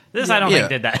 Yeah. This I don't think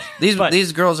did that.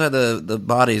 These girls had the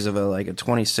bodies of a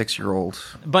 26-year-old.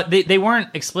 But they weren't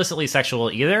explicitly sexual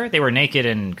either. They were naked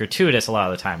and gratuitous a lot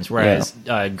of the times, whereas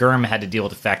Gurm had to deal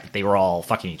with the fact that they were all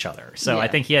fucking each other. So I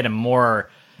think he had a more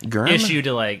issue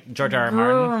to like George R. R.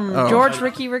 Martin. George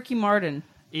Ricky Martin.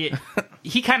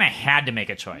 He kind of had to make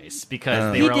a choice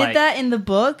because they He were did that in the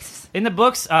books? In the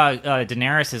books,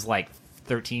 Daenerys is like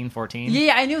 13, 14.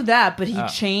 Yeah, I knew that, but he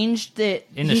changed it.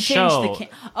 In the he show, changed the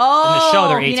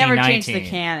they're 18, he never 19. changed the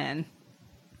canon.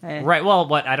 Right. Well,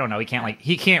 what I don't know. He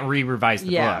can't re-revise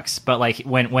the books. But like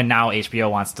when now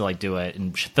HBO wants to like do it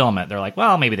and film it, they're like,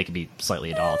 well, maybe they could be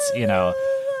slightly adults, you know.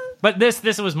 But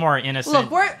this was more innocent.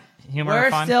 Look, we're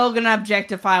fun. still gonna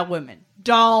objectify women.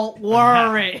 Don't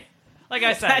worry. Like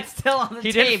I said, that's still on the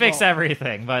he table. didn't fix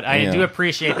everything, but I do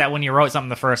appreciate that when you wrote something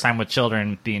the first time with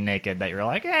children being naked, that you're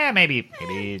like, maybe.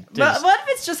 But what if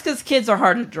it's just because kids are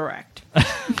hard to direct?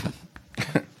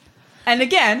 And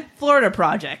again, Florida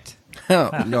Project.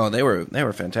 Oh, no, they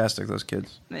were fantastic. Those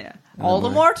kids. Yeah, all the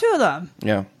more to them.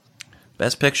 Yeah,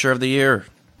 best picture of the year.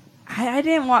 I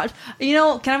didn't watch. You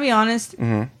know, can I be honest?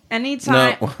 Mm-hmm.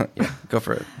 Anytime. No, yeah, go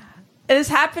for it. It has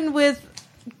happened with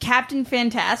Captain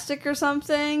Fantastic or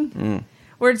something,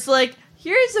 where it's like,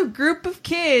 here's a group of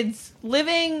kids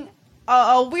living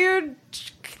a weird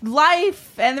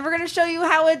life, and we're going to show you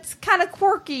how it's kind of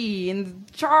quirky and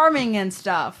charming and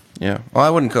stuff. Yeah. Well, I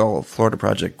wouldn't call Florida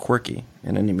Project quirky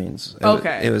in any means.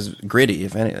 It was gritty,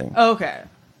 if anything. Okay.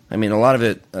 I mean, a lot of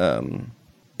it,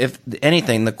 if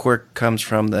anything, the quirk comes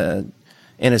from the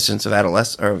innocence of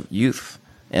adolescence or youth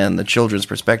and the children's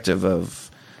perspective of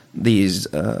these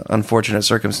unfortunate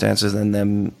circumstances and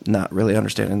them not really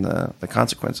understanding the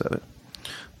consequence of it.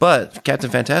 But Captain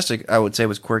Fantastic, I would say,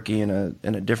 was quirky in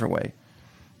a different way.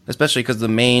 Especially because the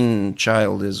main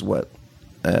child is,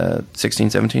 16,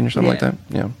 17 or something like that?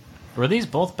 Yeah. Were these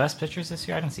both best pictures this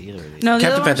year? I didn't see either of these. No,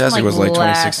 Captain Fantastic was like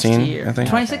 2016, I think.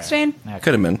 2016? Okay.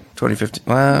 Could have been 2015.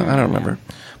 Well, I don't remember.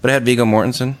 But it had Viggo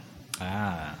Mortensen.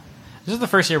 This is the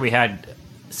first year we had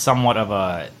somewhat of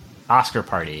a Oscar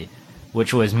party,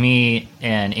 which was me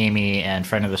and Amy and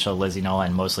friend of the show Lizzie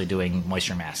Nolan mostly doing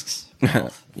moisture masks. Yeah.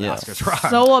 Oscars were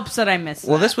on. So upset I missed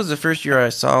Well, that. this was the first year I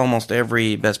saw almost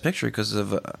every Best Picture because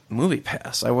of Movie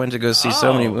Pass. I went to go see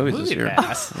so many movies this year.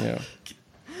 Pass. Yeah.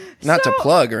 Not to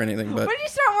plug or anything, but When did you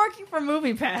start working for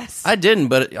Movie Pass? I didn't.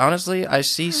 But honestly, I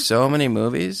see so many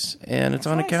movies, and it's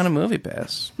on account of Movie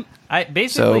Pass. I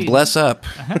basically So bless up.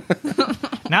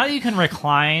 now that you can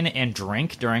recline and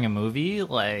drink during a movie,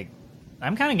 like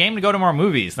I'm kind of game to go to more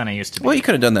movies than I used to be. Well, you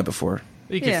could have done that before.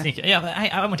 You can sneak, but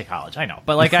I went to college. I know,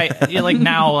 but like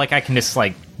now, like I can just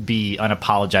like be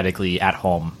unapologetically at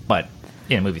home, but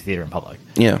in a movie theater in public.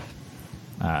 Yeah.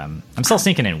 I'm still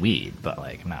sneaking in weed, but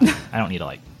like I don't need to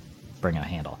like bring a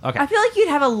handle. Okay. I feel like you'd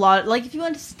have a lot. Like if you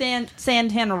went to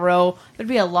Santana Row, there'd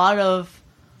be a lot of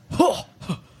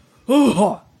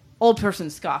old person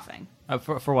scoffing.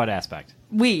 For what aspect?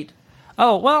 Weed.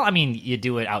 Oh, well, I mean, you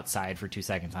do it outside for 2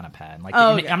 seconds on a pen. Like,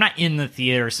 okay. I'm not in the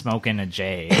theater smoking a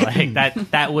J. Like,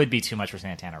 that would be too much for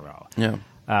Santana Row. Yeah.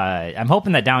 I'm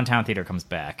hoping that Downtown Theater comes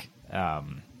back. I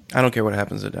don't care what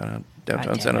happens at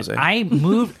downtown San Jose.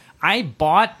 I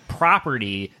bought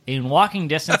property in walking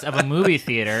distance of a movie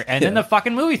theater, and then the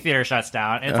fucking movie theater shuts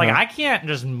down. And it's like, I can't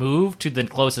just move to the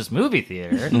closest movie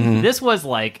theater. This was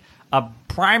like a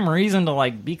prime reason to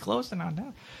like be close to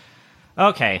downtown.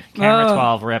 Okay, camera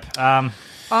 12, rip. Moving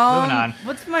on.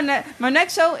 What's my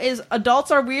next show is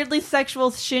Adults Are Weirdly Sexual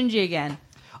with Shinji again.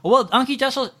 Well, Uncle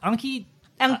Jesse?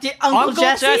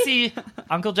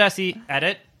 Uncle Jesse,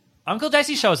 edit. Uncle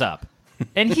Jesse shows up,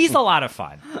 and he's a lot of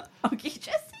fun. Uncle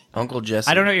Jesse? Uncle Jesse.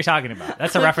 I don't know what you're talking about.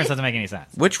 That's a reference that doesn't make any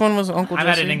sense. Which one was Uncle Jesse?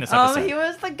 I'm editing this episode. He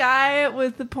was the guy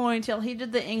with the ponytail. He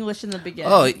did the English in the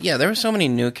beginning. Oh, yeah, there were so many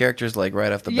new characters, like,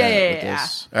 right off the bat with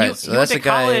this. All right, so he that's went the to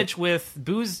guy... college with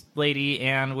Booze Lady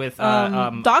and with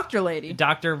Doctor Lady.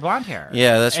 Dr. Blonde Hair.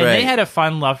 Yeah, that's and right. they had a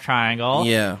fun love triangle.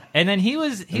 Yeah. And then he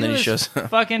was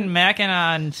fucking macking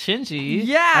on Shinji.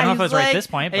 Yeah, I don't know if it was right at this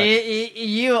point, but...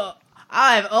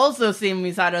 I've also seen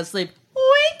Misato asleep.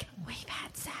 Wink! We've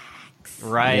had sex.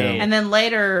 Right. Yeah. And then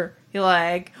later, you're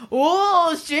like,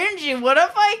 oh, Shinji, what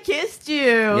if I kissed you?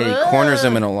 Yeah, he corners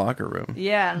him in a locker room.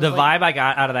 Yeah. The vibe I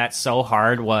got out of that so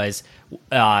hard was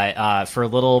for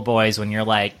little boys when you're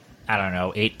like I don't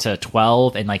know, 8 to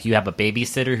 12, and like you have a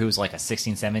babysitter who's like a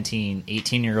 16, 17,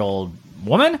 18-year-old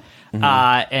woman,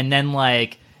 and then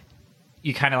like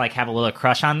you kind of like have a little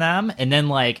crush on them, and then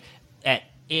like at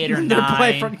 8 or 9, their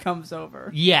boyfriend comes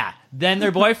over. Yeah, then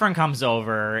their boyfriend comes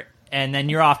over, and then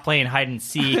you're off playing hide and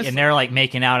seek, and they're like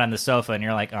making out on the sofa, and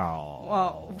you're like,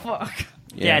 oh, fuck.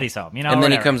 Yeah. Daddy's home, you know. And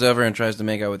then whatever. he comes over and tries to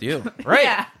make out with you. Right?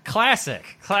 Yeah. Classic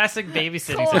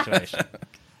babysitting situation.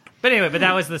 But anyway,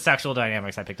 that was the sexual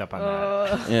dynamics I picked up on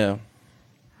that. Yeah.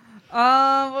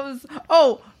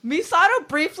 Misato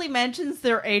briefly mentions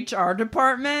their HR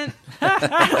department.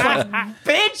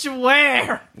 Bitch,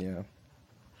 where? Yeah.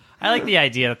 I like the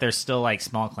idea that there's still like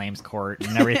small claims court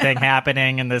and everything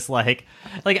happening, and this like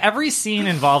every scene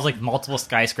involves like multiple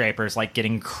skyscrapers like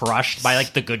getting crushed by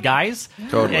like the good guys.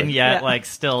 Totally. And yet like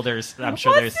still I'm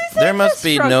sure there's there must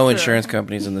be no insurance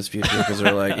companies in this future because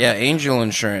they're like, yeah, Angel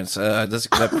Insurance. There's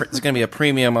going to be a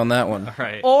premium on that one.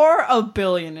 right. Or a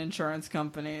billion insurance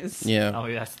companies. Yeah. Oh,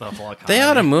 that's the whole economy. They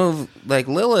ought to move like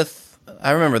Lilith.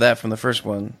 I remember that from the first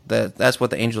one. That's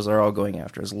what the angels are all going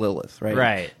after is Lilith, right?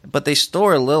 Right. But they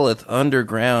store Lilith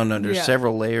underground under Yeah.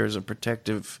 several layers of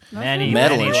protective many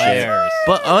metal many and shit. layers.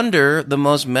 But under the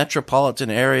most metropolitan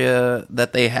area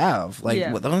that they have. Like,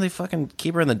 Yeah. why don't they fucking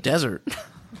keep her in the desert?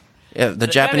 Yeah, the They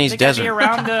Japanese gotta desert. Be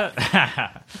around to, I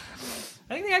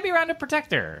think they gotta be around to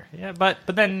protect her. Yeah, but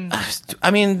then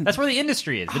I mean, that's where the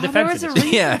industry is. The there defense was a industry.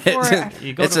 reason yeah, for it.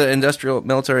 You go it's to- an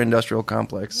military-industrial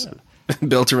complex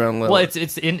built around Lilith. Well,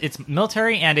 it's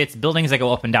military and it's buildings that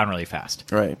go up and down really fast.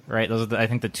 right. Right. Those are I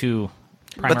think the two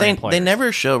primary But they employers.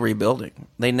 never show rebuilding.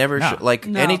 They never No. show, like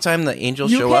No. anytime the angels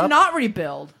You show up, cannot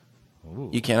rebuild.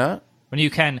 you cannot. when you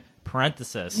can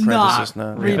parenthesis. Parenthesis,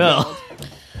 Not not rebuild.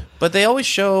 But they always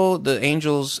show the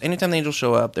angels. Anytime the angels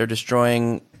show up, they're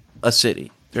destroying a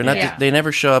city. They're not. Yeah. They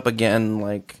never show up again,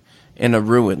 like in the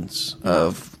ruins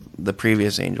of the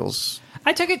previous angels.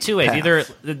 I took it two ways. Path. Either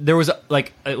there was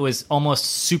like it was almost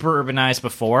super urbanized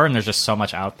before, and there's just so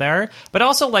much out there. But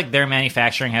also, like their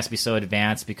manufacturing has to be so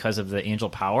advanced because of the angel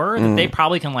power that they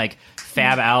probably can like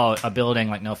fab out a building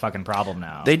like no fucking problem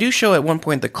now. They do show at one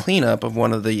point the cleanup of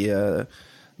one of the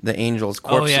angels'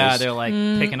 corpses. Oh yeah, they're like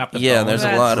picking up the Yeah, bones. there's a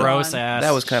That's lot of gross ass.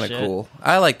 That was kind of shit. cool.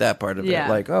 I like that part of Yeah. it.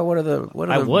 Like, oh, what are the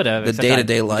I would have the day to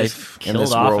day life in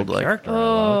this world like?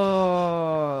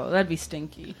 Oh, that'd be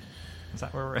stinky. Is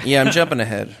that where we're at? Yeah, I'm jumping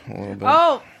ahead a little bit.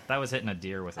 Oh, That was hitting a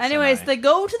deer with a anyways, semi. they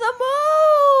go to the moon.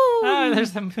 Oh,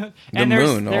 there's the moon. The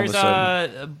moon, all of There's a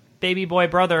sudden. a baby boy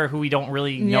brother who we don't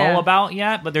really know Yeah. about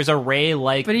yet, but there's a Ray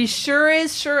like But he sure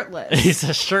is shirtless. he's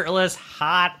a shirtless,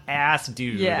 hot ass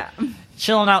dude. Yeah.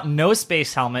 Chilling out, no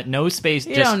space helmet, no space.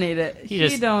 You just, don't need it. he You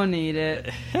just- don't need it.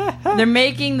 They're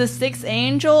making the sixth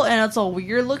angel, and it's all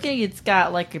weird looking. It's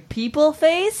got like a people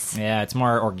face. Yeah, it's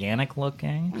more organic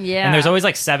looking. Yeah. And there's always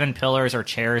like 7 pillars or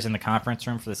chairs in the conference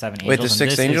room for the 7 angels. Wait, the and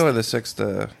sixth this angel is or the sixth?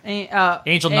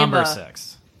 angel number Ava.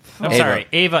 6. I'm Ava. sorry,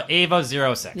 Ava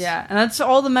 06. Yeah, and that's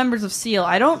all the members of SEAL.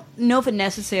 I don't know if it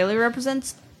necessarily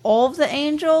represents all of the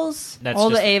angels, That's all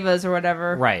just- the Avas or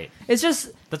whatever. Right. It's just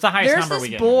That's the highest there's number this we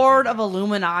get. board of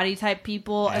Illuminati type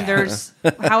people, and there's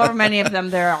however many of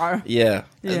them there are. Yeah.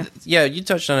 Yeah. Yeah, you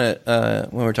touched on it when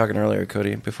we were talking earlier,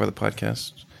 Cody, before the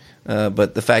podcast.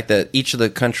 But the fact that each of the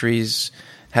countries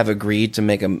have agreed to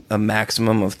make a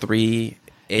maximum of 3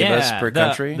 Avas per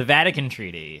country. The Vatican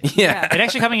Treaty. yeah. And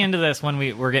actually coming into this when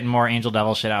we were getting more angel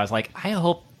devil shit, I was like, I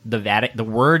hope the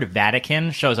word Vatican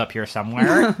shows up here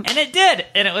somewhere. And it did.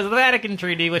 And it was the Vatican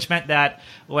Treaty, which meant that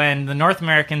when the North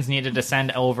Americans needed to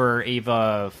send over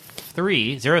Ava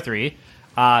 03, they had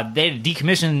to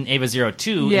decommission Ava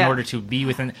 02 in Yeah. order to be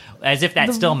within, as if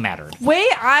that still mattered. Way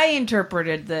I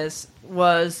interpreted this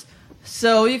was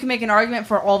so you can make an argument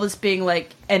for all this being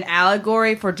like an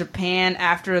allegory for Japan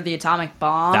after the atomic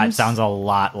bombs. That sounds a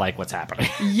lot like what's happening.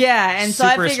 Yeah, and so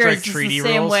I Super figure strict it's just treaty the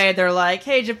same rules. way. They're like,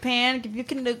 hey, Japan, if you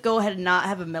can go ahead and not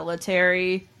have a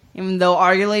military, even though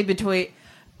arguably between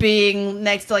being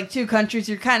next to like 2 countries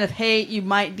you kind of hate, you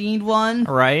might need one.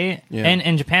 Right? Yeah.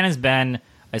 And Japan has been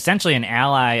essentially an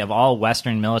ally of all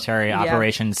Western military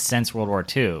operations since World War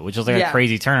II, which was like a Yeah.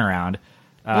 crazy turnaround.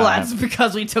 Well, that's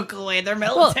because we took away their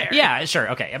Well, military. yeah, sure.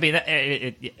 Okay. I mean,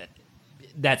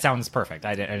 that sounds perfect.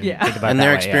 I didn't Yeah. think about And it that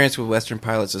their way, experience with Western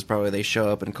pilots is probably they show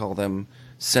up and call them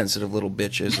sensitive little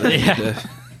bitches.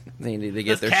 They need to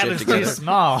get This their shit cabin's together. too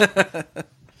small.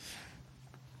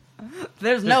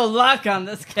 There's no luck on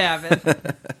this cabin.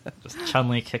 Just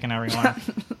Chun-Li kicking everyone.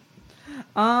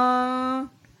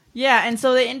 Yeah, and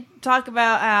so they talk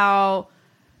about how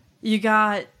you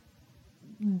got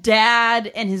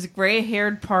Dad and his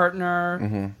gray-haired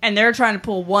partner, and they're trying to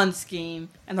pull one scheme,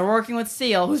 and they're working with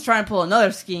Seal, who's trying to pull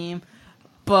another scheme.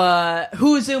 But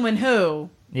who's zooming who?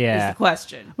 Yeah. Is the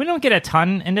question. We don't get a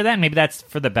ton into that. Maybe that's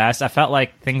for the best. I felt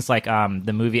like things like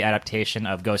the movie adaptation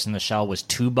of Ghost in the Shell was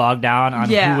too bogged down on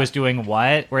who was doing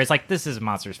what. Whereas like this is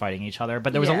monsters fighting each other,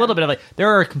 but there was a little bit of like there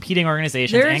are competing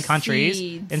organizations and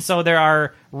countries, and so there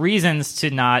are reasons to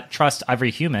not trust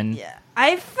every human. Yeah,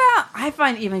 I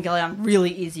find Evangelion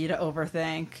really easy to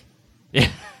overthink. Yeah.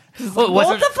 Well,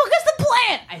 what the fuck is the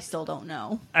plan? I still don't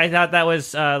know. I thought that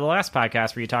was the last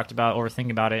podcast where you talked about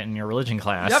overthinking about it in your religion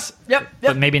class. Yep.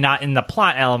 But maybe not in the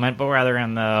plot element, but rather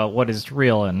in the what is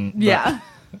real and yeah.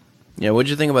 Yeah, what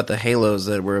did you think about the halos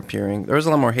that were appearing? There was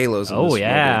a lot more halos in this movie.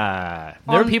 There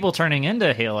were people turning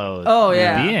into halo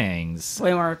beings.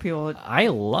 Way more people. I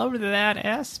loved that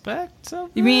aspect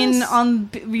of You mean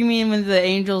when the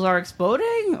angels are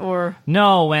exploding, or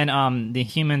no, when the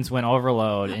humans went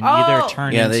overload and either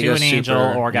turned into an angel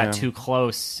or got too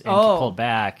close and pulled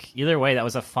back. Either way, that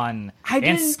was a fun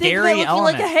and scary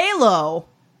element. Like a halo.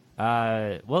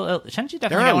 Well, shouldn't you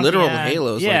definitely? There are literal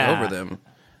halos yeah. like, over them.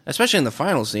 Especially in the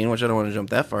final scene, which I don't want to jump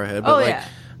that far ahead. But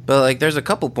But there's a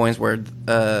couple points where,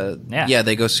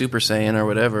 they go Super Saiyan or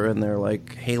whatever, and they're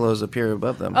like halos appear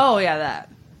above them. Oh yeah,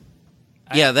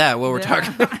 that. What we're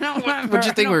talking about. I don't remember. What'd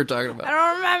you think we were talking about? I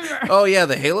don't remember. Oh yeah,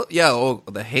 the halo. Yeah,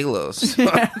 the halos.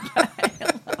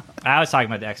 I was talking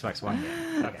about the Xbox One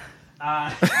game. Okay.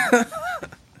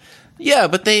 Yeah,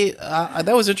 but they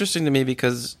that was interesting to me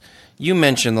because you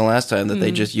mentioned the last time that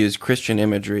they just used Christian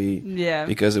imagery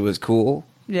because it was cool.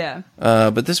 Yeah.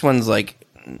 But this one's like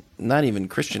not even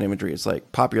Christian imagery. It's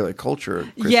like popular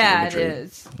culture Christian imagery. It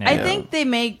is. Yeah. I think they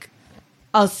make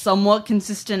a somewhat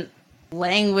consistent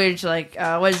language, like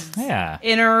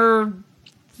inner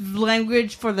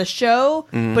language for the show,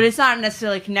 but it's not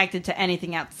necessarily connected to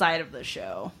anything outside of the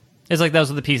show. It's like those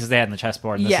are the pieces they had in the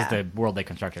chessboard, and this is the world they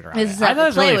constructed around it. I thought it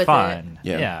was really fun.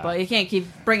 Yeah. But you can't keep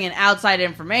bringing outside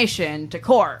information to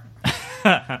court.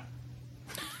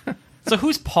 So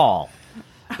who's Paul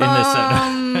in this?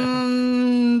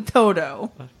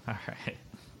 Toto. All right.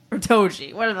 Or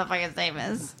Toji. Whatever the fuck his name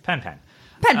is. Pen.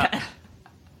 Pen.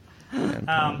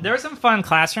 There were some fun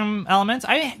classroom elements.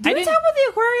 Did we talk about the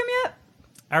aquarium yet?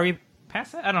 Are we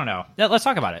past it? I don't know. Let's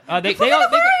talk about it. They go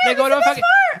to a fucking.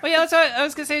 Well, yeah. That's what I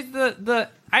was gonna say.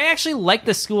 I actually like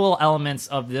the school elements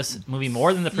of this movie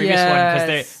more than the previous one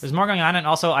because there's more going on, and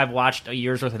also I've watched a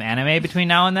year's worth of anime between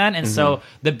now and then, and so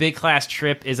the big class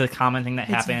trip is a common thing that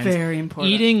happens. Very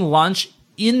important. Eating lunch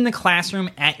in the classroom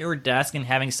at your desk and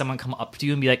having someone come up to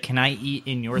you and be like, "Can I eat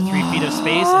in your 3 feet of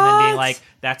space?" and then being like,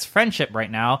 "That's friendship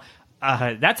right now."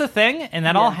 That's a thing, and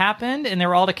that all happened, and they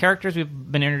were all the characters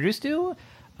we've been introduced to.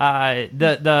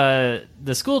 The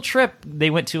school trip, they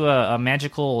went to a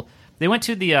magical. They went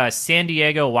to the San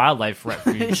Diego Wildlife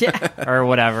Refuge or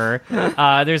whatever.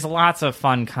 There's lots of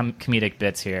fun comedic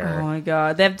bits here. Oh my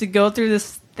god, they have to go through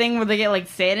this thing where they get like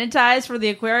sanitized for the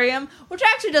aquarium, which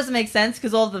actually doesn't make sense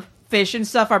because all the fish and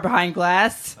stuff are behind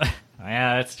glass.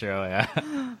 Yeah, that's true. Yeah,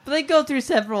 but they go through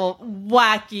several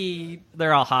wacky.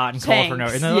 They're all hot and cold for no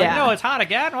reason. They're like, no, it's hot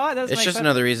again. What? It's just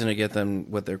another reason to get them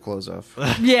with their clothes off.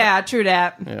 Yeah, true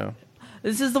that. Yeah.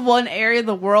 This is the one area of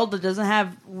the world that doesn't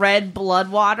have red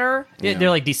blood water. Yeah. They're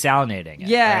like desalinating it.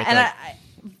 Yeah, right?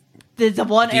 and there's the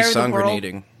one area of the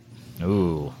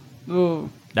world. Ooh.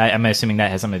 I'm assuming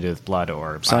that has something to do with blood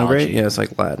or biology. Yeah, it's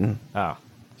like Latin.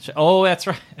 Oh, that's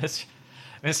right.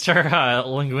 Mr.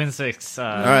 Linguistics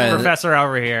professor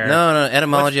over here. No,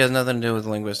 etymology has nothing to do with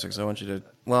linguistics. I want you to...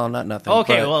 Well, not nothing.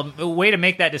 Okay, well, way to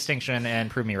make that distinction and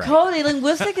prove me right. Cody,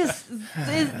 linguistic is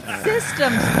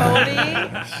systems, Cody.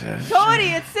 Cody,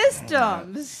 it's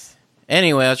systems.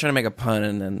 Anyway, I was trying to make a pun,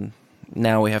 and then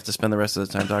now we have to spend the rest of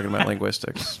the time talking about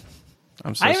linguistics.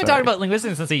 I'm so I haven't talked about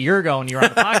linguistics since a year ago when you were on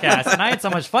the podcast, and I had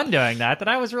so much fun doing that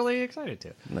I was really excited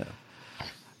to. No.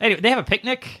 Anyway, they have a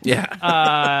picnic. Yeah.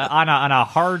 On a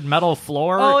hard metal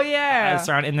floor. Oh yeah.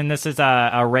 And then this is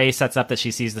a Ray sets up that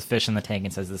she sees the fish in the tank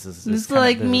and says, "This is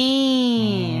like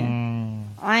me.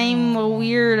 I'm a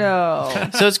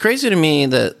weirdo." So it's crazy to me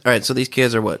that all right. So these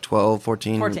kids are what 12,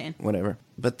 14, whatever.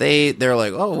 But they're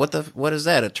like, oh, what is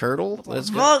that? A turtle?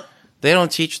 They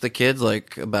don't teach the kids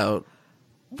like about.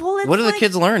 Well, what do the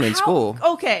kids learn in school?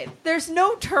 Okay, there's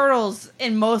no turtles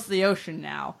in most of the ocean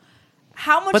now.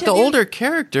 How much? But the older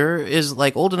character is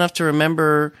like old enough to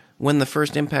remember when the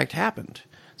first impact happened.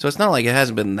 So it's not like it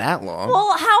hasn't been that long.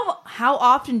 Well, how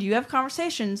often do you have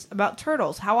conversations about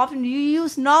turtles? How often do you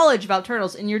use knowledge about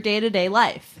turtles in your day-to-day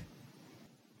life?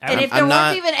 And if there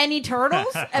weren't even any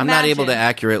turtles, I'm not able to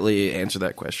accurately answer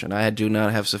that question. I do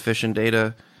not have sufficient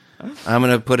data. I'm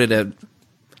going to put it at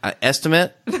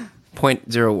estimate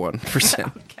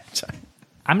 0.01%. Okay.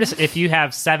 I'm just if you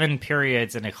have 7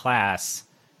 periods in a class.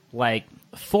 like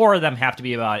 4 of them have to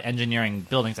be about engineering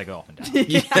buildings that go up and down.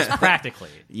 Just practically.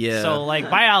 Yeah. So like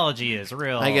biology is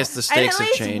real. I guess the And stakes at have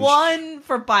least changed. one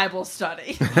for Bible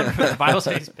study. Bible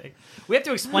studies big. We have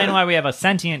to explain why we have a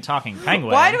sentient talking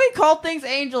penguin. Why do we call things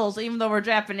angels even though we're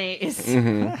Japanese?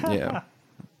 Yeah.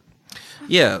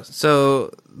 Yeah,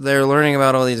 so they're learning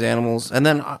about all these animals, and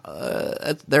then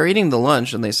they're eating the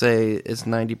lunch, and they say it's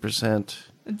 90%.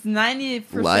 It's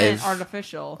 90% Live.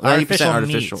 artificial. 90%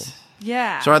 artificial. meat.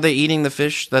 Yeah. So are they eating the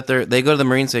fish that they go to the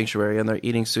marine sanctuary, and they're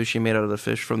eating sushi made out of the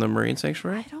fish from the marine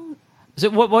sanctuary? I don't. So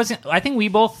what wasn't? I think we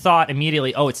both thought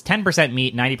immediately, oh, it's 10%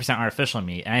 meat, 90% artificial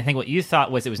meat, and I think what you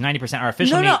thought was it was 90%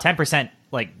 artificial No. meat, 10%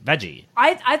 like veggie.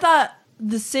 I thought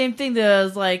the same thing. That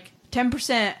was like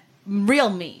 10% real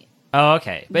meat. Oh,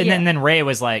 okay. But Yeah. then Ray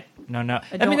was like, no. I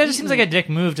don't mean, that eat just seems meat. like a dick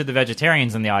move to the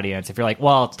vegetarians in the audience. If you're like,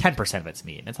 well, it's 10% of it's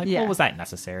meat. And it's like, Yeah. well, was that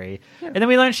necessary? And then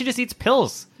we learned she just eats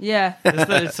pills. Yeah.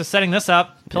 So setting this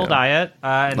up, pill Yeah. diet.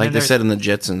 And Like then they there's- said in the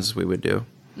Jetsons we would do.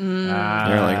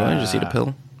 They're like, why don't you just eat a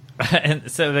pill? and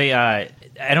so they, I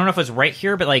don't know if it's right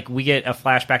here, but like we get a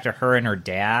flashback to her and her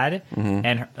dad.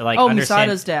 And her, like, understand,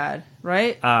 Misato's dad,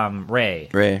 right? Ray.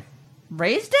 Ray.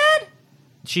 Ray's dad?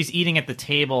 She's eating at the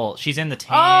table. She's in the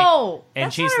tank. Oh, and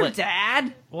that's she's not her like,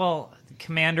 dad. well,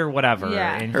 commander, whatever.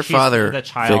 Yeah. And Her she's father the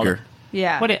child. figure.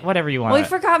 Yeah. Whatever you want. Well, we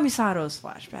forgot Misato's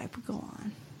flashback, but go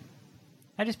on.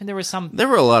 I just mean there was some. There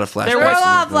were a lot of flashbacks. There were a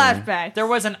lot of in the movie. flashbacks. There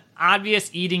was an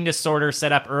obvious eating disorder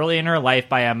set up early in her life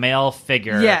by a male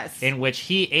figure. Yes. In which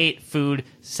he ate food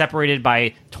separated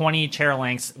by 20 chair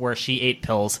lengths where she ate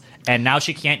pills. And now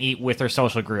she can't eat with her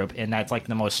social group. And that's like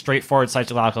the most straightforward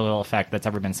psychological effect that's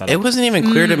ever been set up. It wasn't even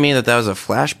clear to me that was a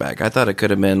flashback. I thought it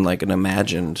could have been like an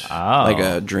imagined, like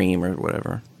a dream or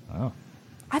whatever.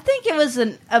 I think it was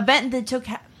an event that took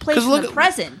place 'Cause in look the at-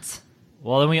 present.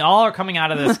 Well, then we all are coming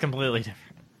out of this completely different.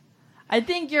 I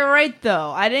think you're right,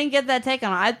 though. I didn't get that take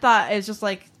on it. I thought it was just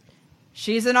like,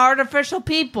 she's an artificial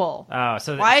people. Oh,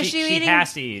 so Why is she she eating-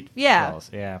 has to eat Yeah. pills.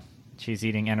 Yeah. She's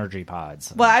eating energy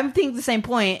pods. Well, I think the same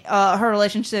point. Her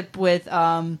relationship with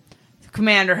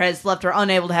Commander has left her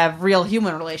unable to have real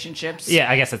human relationships.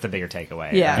 Yeah, I guess that's the bigger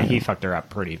takeaway. Yeah. He fucked her up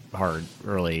pretty hard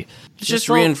early. It just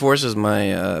reinforces my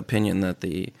opinion that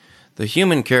the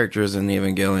human characters in the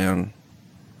Evangelion,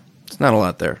 it's not a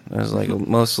lot there. There's like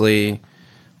mostly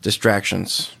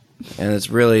distractions, and it's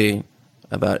really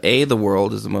about A, the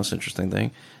world is the most interesting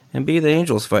thing, and B, the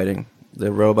angels fighting,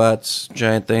 the robots,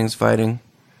 giant things fighting.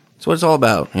 That's what it's all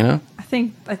about, you know. I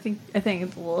think it's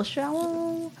a little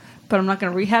shallow, but I'm not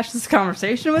going to rehash this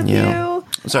conversation with Yeah. you.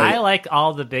 Sorry, I like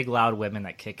all the big loud women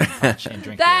that kick and punch and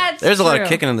drink beer. That's there's a lot of true.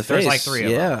 kicking in the face. There's like 3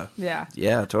 of them. Yeah.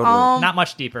 Yeah, totally. Not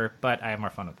much deeper, but I have more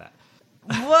fun with that.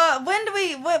 When do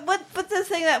we? What's this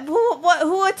thing that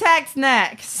who attacks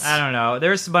next? I don't know.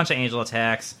 There's a bunch of angel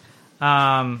attacks.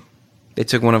 They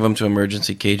took one of them to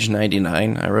emergency cage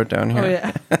 99. I wrote down here. Oh,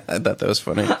 yeah. I thought that was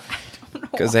funny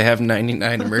because they have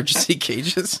 99 emergency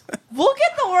cages. Look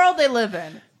at the world they live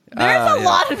in. There's a yeah.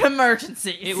 lot of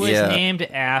emergencies. It was Yeah. named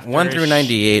after 1 through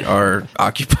 98 are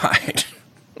occupied.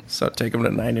 So take them to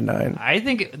 99. I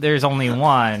think there's only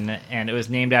one, and it was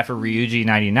named after Ryuji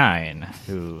 99,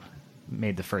 who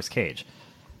made the first cage.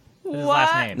 His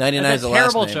last name. 99 That's is a the last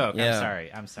terrible name. joke. Yeah.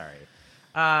 I'm sorry.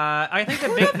 I think the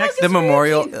big next. The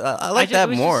memorial. I like that it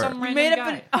was just more. some random made up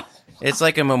guy. an. It's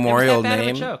like a It was memorial that bad of a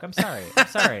name. joke. I'm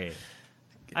sorry.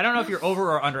 I don't know if you're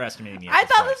over or underestimating me. at I this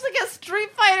thought point. this was like a Street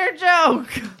Fighter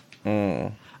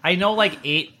joke. I know like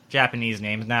 8 Japanese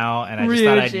names now, and I just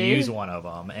thought I'd Ryuji. use one of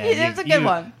them. And It's a good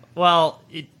one. Well,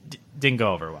 it didn't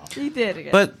go over well. He did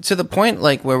again. But to the point,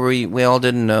 like where we all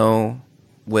didn't know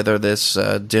whether this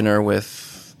dinner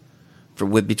with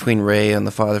between Ray and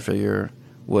the father figure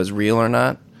was real or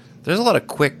not. There's a lot of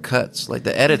quick cuts. Like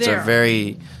the edits There. are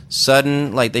very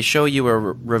sudden. Like they show you a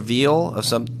reveal of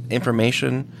some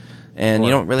information, and Or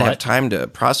you don't really have what? time to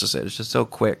process it. It's just so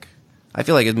quick. I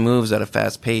feel like it moves at a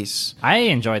fast pace. I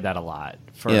enjoyed that a lot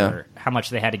for Yeah. how much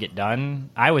they had to get done.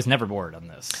 I was never bored on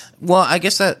this. Well, I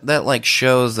guess that like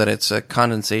shows that it's a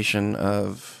condensation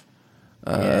of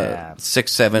Yeah.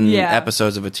 6-7 Yeah.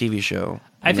 episodes of a TV show.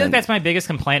 I feel like that's my biggest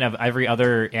complaint of every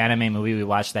other anime movie we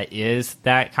watch that is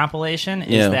that compilation is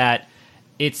Yeah. that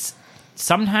it's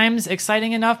sometimes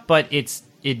exciting enough, but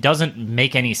it doesn't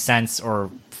make any sense or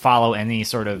follow any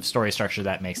sort of story structure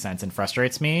that makes sense and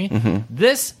frustrates me. Mm-hmm.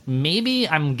 This, maybe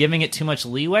I'm giving it too much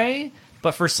leeway,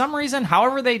 but for some reason,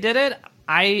 however they did it,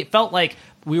 I felt like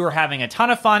we were having a ton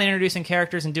of fun introducing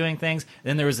characters and doing things.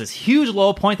 Then there was this huge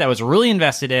low point that I was really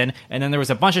invested in, and then there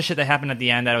was a bunch of shit that happened at the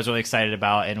end that I was really excited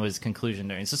about and was conclusion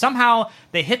during. So somehow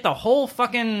they hit the whole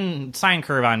fucking sine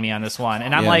curve on me on this one,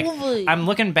 and I'm like, I'm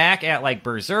looking back at like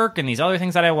Berserk and these other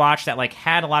things that I watched that like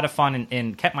had a lot of fun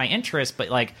and kept my interest, but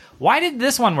like, why did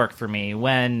this one work for me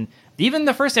when even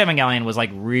the first Evangelion was like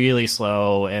really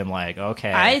slow and like,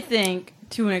 okay. I think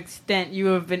to an extent you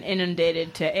have been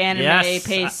inundated to anime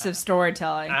pace of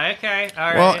storytelling. Okay, all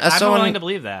right. Well, I'm willing to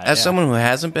believe that. As someone who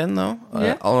hasn't been, though,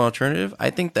 an alternative, I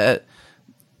think that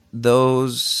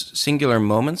those singular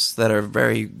moments that are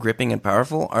very gripping and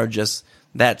powerful are just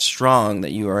that strong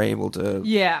that you are able to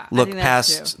look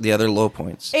past the other low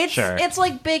points. It's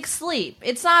like Big Sleep.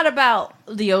 It's not about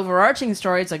the overarching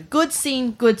story. It's a good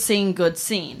scene, good scene, good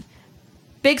scene.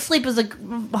 Big Sleep is a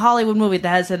Hollywood movie that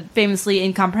has a famously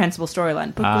incomprehensible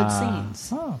storyline, but good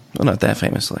scenes. Well, not that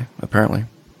famously, apparently.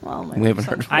 Well, we haven't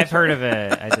heard of it. I've heard of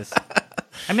it. I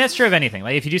mean, that's true of anything.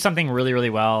 Like, if you do something really,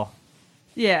 really well,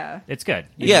 it's good.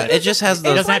 It just has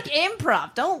those. It's like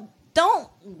improv. Don't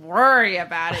worry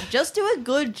about it. Just do a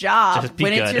good job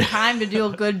when it's your time to do a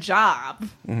good job.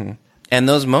 Mm-hmm. And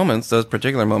those moments, those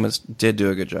particular moments, did do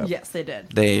a good job. Yes, they did.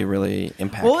 They really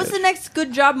impacted. What was the next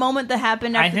good job moment that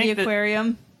happened after the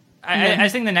aquarium? I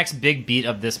think the next big beat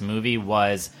of this movie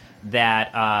was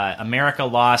that America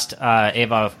lost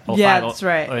Ava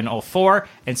 05 in 04,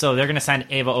 and so they're going to send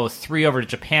Ava 03 over to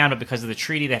Japan, but because of the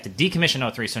treaty, they have to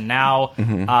decommission 03. So now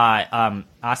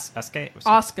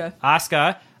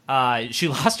Asuka, she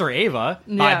lost her Ava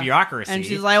by bureaucracy, and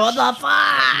she's like, "What the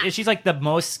fuck?" She's like the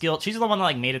most skilled. She's the one that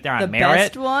like made it there on the merit.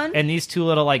 Best one, and these two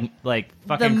little like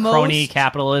fucking crony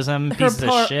capitalism pieces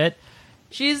of shit.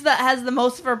 She's has the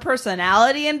most of her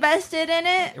personality invested in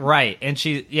it, right? And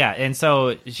and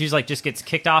so she's like just gets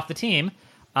kicked off the team,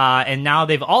 and now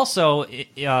they've also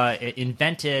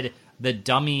invented the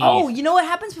dummy. Oh, you know what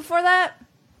happens before that?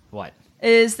 What?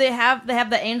 Is they have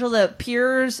the angel that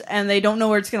appears and they don't know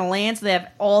where it's going to land, so they have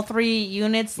all three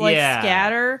units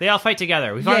scatter. They all fight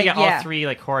together. We've already got all three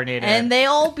like coordinated, and they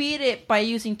all beat it by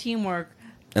using teamwork.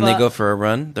 And they go for a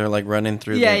run. They're like running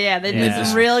through. They do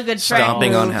some really good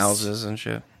stomping on houses and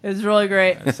shit. It was really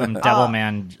great. Some devil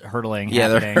man hurtling. Yeah,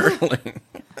 they're hurtling.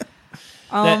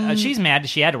 She's mad.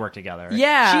 She had to work together.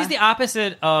 Yeah, she's the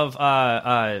opposite of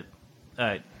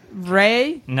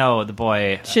Ray? No, the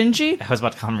boy. Shinji? I was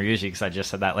about to call him Ryuji because I just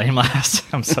said that name last.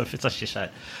 I'm so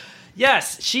shut.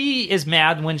 Yes, she is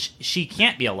mad when she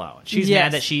can't be alone. She's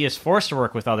mad that she is forced to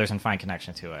work with others and find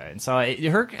connection to it. And so I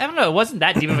don't know, it wasn't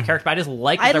that deep of a character, but I just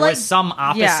liked that there was some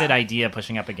opposite idea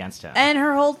pushing up against him. And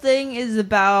her whole thing is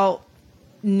about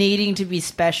needing to be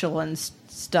special and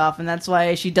stuff, and that's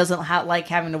why she doesn't like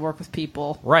having to work with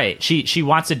people. Right. She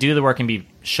wants to do the work and be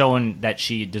shown that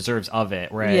she deserves of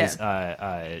it, whereas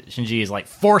Shinji is like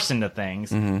forced into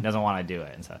things, doesn't want to do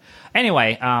it. And so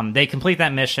anyway, they complete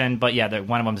that mission, but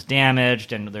one of them's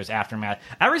damaged and there's aftermath.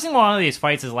 Every single one of these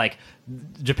fights is like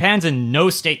Japan's in no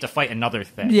state to fight another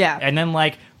thing. Yeah. And then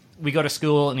like we go to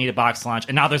school and eat a box lunch,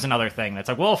 and now there's another thing that's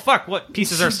like, well, fuck, what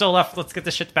pieces are still left? Let's get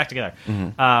this shit back together.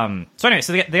 So anyway,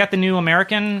 so they got the new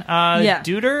American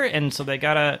duder, and so they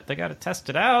gotta test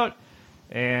it out.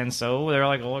 And so they're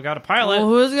like, well, we got a pilot. Well,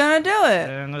 who's going to do it?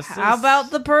 And How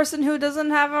about the person who doesn't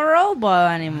have a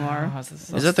robot anymore?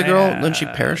 Is that the girl when she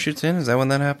parachutes in? Is that when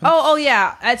that happens? Oh,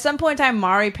 yeah. At some point in time,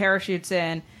 Mari parachutes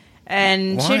in,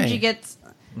 and Why? Shinji gets...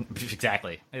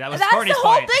 Exactly. That's the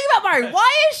whole thing about Mari.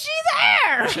 Why is she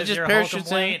there? She just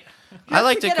parachutes in. I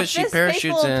liked it because she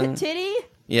parachutes in.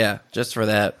 Yeah, just for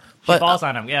that. She falls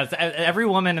on him. Yeah, every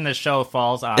woman in the show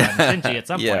falls on Shinji at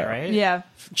some point, right? Yeah.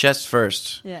 Chest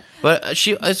first. Yeah. But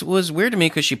it was weird to me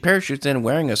because she parachutes in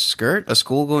wearing a skirt, a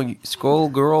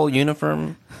schoolgirl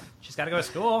uniform. She's got to go to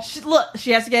school.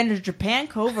 She has to get into Japan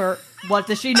covert. What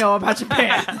does she know about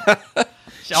Japan?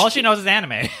 All she knows is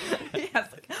anime. Yes.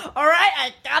 All right,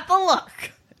 I got the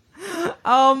look.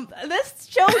 This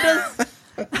show does...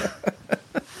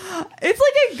 It's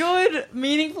like a good,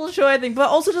 meaningful show, I think, but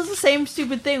also does the same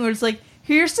stupid thing where it's like,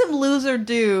 here's some loser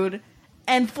dude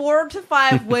and 4 to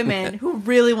 5 women who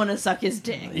really want to suck his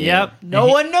dick. Yep. No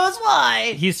one knows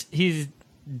why. He's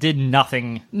did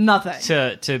nothing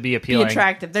to be appealing. Be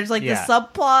attractive. There's like the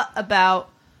subplot about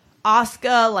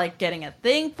Asuka like getting a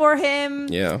thing for him.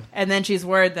 Yeah. And then she's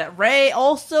worried that Ray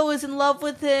also is in love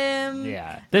with him.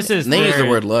 Yeah. This is they use the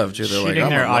word love too. They're shooting like,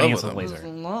 their I'm audience with laser.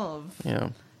 Love. Yeah.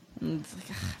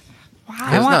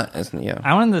 Wow.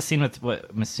 I wanted the scene with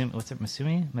what's it,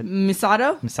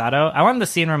 Misato? Misato? I wanted the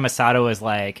scene where Misato is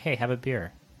like, "Hey, have a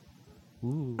beer."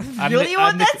 Ooh. Really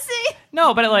want that scene?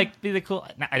 No, but it like be the cool.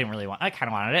 I didn't really want. I kind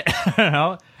of wanted it. I don't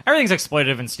know. Everything's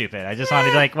exploitative and stupid. I just wanted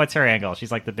to be like, what's her angle?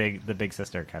 She's like the big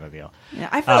sister kind of deal. Yeah,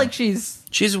 I feel like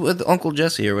she's with Uncle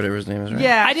Jesse or whatever his name is, right?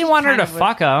 Yeah, I didn't want her to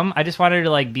fuck him. I just wanted her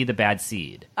to like be the bad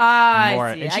seed.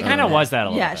 I see. And she kind of was that a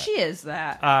little bit. Yeah, she is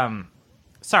that.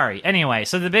 Sorry. Anyway,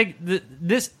 so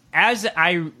this as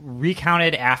I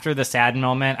recounted after the sad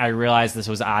moment, I realized this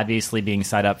was obviously being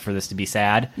set up for this to be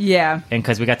sad. Yeah, and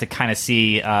because we got to kind of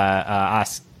see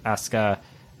Asuka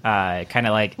kind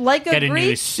of like get a Greek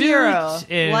new suit hero,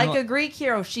 and, like a Greek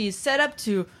hero. She's set up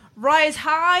to rise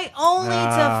high only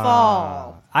to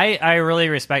fall. I really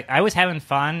respect. I was having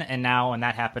fun, and now when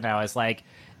that happened, I was like,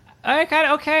 I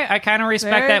kind of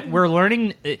respect that we're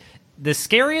learning. The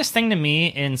scariest thing to me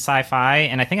in sci-fi,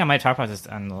 and I think I might talk about this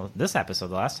on this episode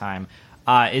the last time,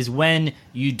 is when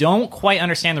you don't quite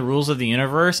understand the rules of the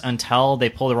universe until they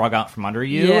pull the rug out from under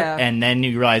you, and then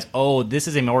you realize, oh, this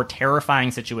is a more terrifying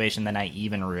situation than I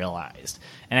even realized.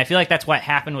 And I feel like that's what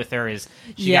happened with her is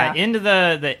she got into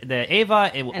the Ava,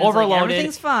 it overloaded, like,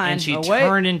 everything's fine. And she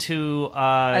turned into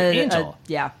Angel.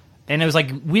 Yeah. And it was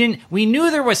like we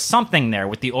knew there was something there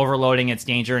with the overloading, its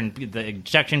danger, and the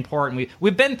ejection port, and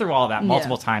we've been through all that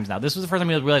multiple times now. This was the first time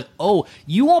we realized, oh,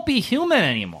 you won't be human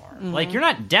anymore. Mm-hmm. Like, you're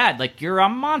not dead. Like, you're a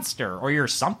monster or you're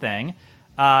something.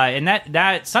 And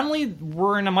that suddenly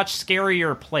we're in a much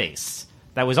scarier place.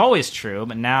 That was always true,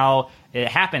 but now it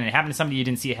happened. It happened to somebody you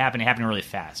didn't see it happen. It happened really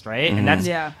fast, right? Mm-hmm. And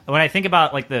that's when I think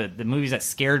about like the movies that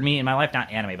scared me in my life,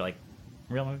 not anime, but like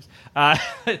real movies.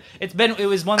 It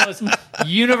was one of those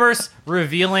universe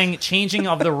revealing, changing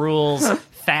of the rules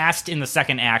fast in the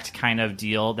second act kind of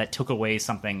deal that took away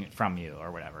something from you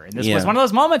or whatever. And this was one of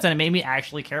those moments, and it made me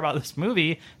actually care about this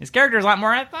movie, this character, a lot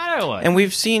more than I thought I would. And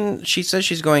we've seen, she says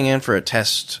she's going in for a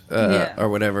test or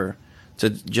whatever to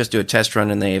just do a test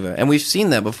run in the Ava, and we've seen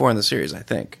that before in the series, I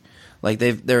think. Like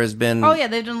there has been. Oh yeah,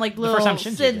 they've done like little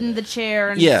sit in the chair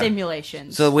and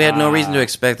simulations. So we had no reason to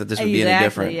expect that this would be any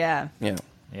different. Yeah.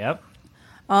 Yep.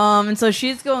 And so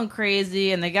she's going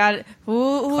crazy, and they got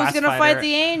who's gonna fight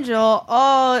the angel?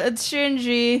 Oh, it's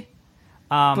Shinji.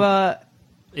 But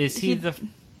is he the?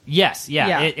 Yes,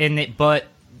 yeah. But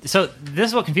so this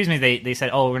is what confused me. They said,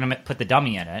 "Oh, we're gonna put the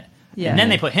dummy in it," and then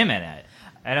they put him in it.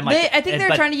 And I'm like, I think they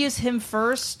were trying to use him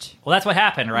first. Well, that's what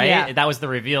happened, right? Yeah. That was the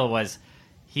reveal. Was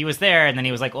he was there, and then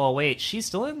he was like, "Oh, wait, she's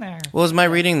still in there." Well, was my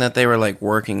reading that they were like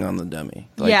working on the dummy?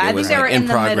 Like, I think they were in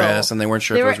progress, middle. and they weren't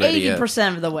sure if it was ready yet. They were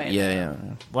 80% of the way. Yeah.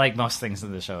 Like most things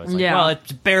in the show, it's like, well,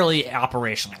 it's barely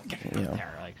operational.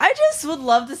 Like, I just would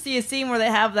love to see a scene where they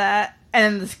have that,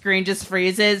 and the screen just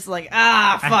freezes. Like,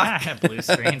 fuck. Blue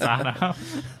screens on them.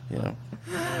 Yeah.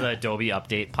 The Adobe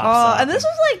update pops up. And this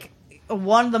was like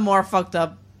one of the more fucked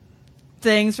up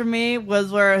things for me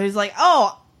was where he's like,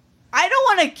 "Oh, I don't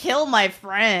want to kill my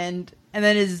friend," and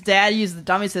then his dad used the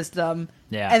dummy system,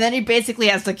 and then he basically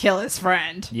has to kill his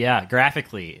friend. Yeah,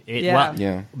 graphically,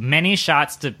 many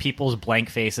shots to people's blank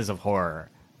faces of horror.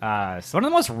 It's one of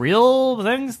the most real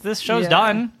things this show's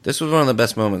done. This was one of the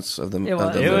best moments of the. It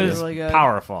was really good.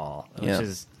 Powerful, which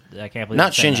is I can't believe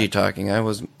not Shinji talking. I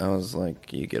was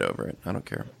like, you get over it. I don't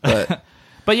care, but.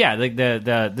 But yeah, like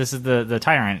this is the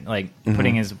tyrant like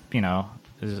putting his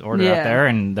his order out there,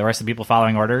 and the rest of the people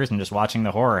following orders and just watching the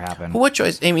horror happen. What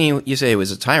choice? I mean, you say he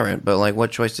was a tyrant, but like,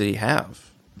 what choice did he have?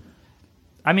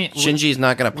 I mean, Shinji's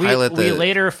not going to pilot. We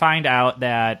later find out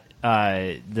that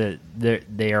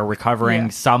they are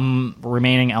recovering some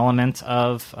remaining element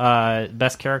of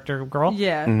best character girl.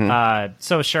 Yeah. Mm-hmm.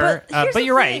 So sure, but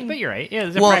you're right.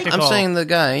 Yeah, I'm saying the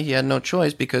guy, he had no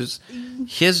choice because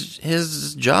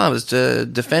his job is to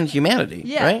defend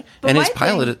humanity, right? And his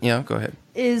pilot, go ahead.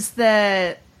 Is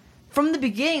that from the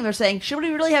beginning they're saying, should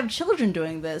we really have children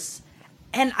doing this?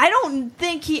 And I don't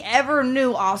think he ever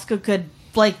knew Asuka could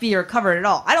be recovered at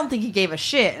all. I don't think he gave a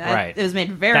shit. And it was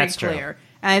made very clear. True.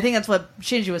 And I think that's what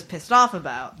Shinji was pissed off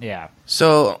about. Yeah.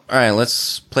 So, all right,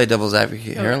 let's play devil's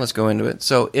advocate here. Let's go into it.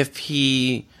 So, if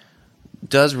he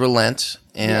does relent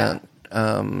and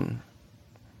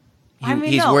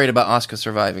he's worried about Asuka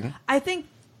surviving, I think.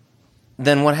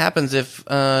 Then what happens if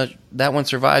that one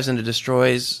survives and it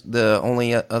destroys the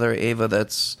only other Ava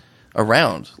that's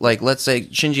around? Like, let's say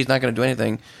Shinji's not going to do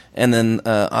anything, and then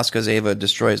Asuka's Ava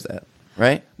destroys that,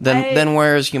 right? Then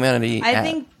where is humanity at? I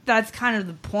think that's kind of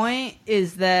the point,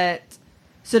 is that...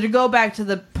 So to go back to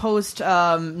the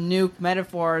post-nuke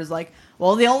metaphors, like,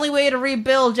 well, the only way to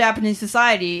rebuild Japanese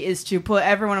society is to put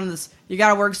everyone on this you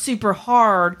gotta work super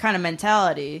hard kind of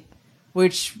mentality,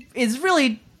 which is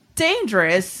really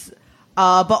dangerous...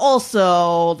 but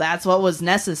also, that's what was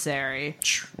necessary.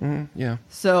 Yeah.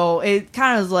 So it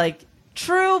kind of is like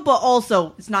true, but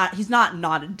also he's not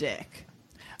a dick.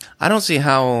 I don't see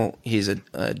how he's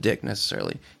a dick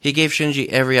necessarily. He gave Shinji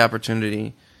every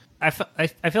opportunity. I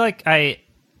feel like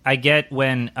I get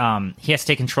when he has to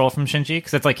take control from Shinji,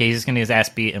 because it's like, he's just going to get his ass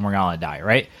beat and we're going to die,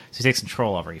 right? So he takes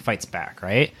control over, he fights back,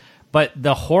 right? But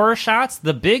the horror shots,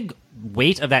 the big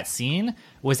weight of that scene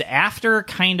was after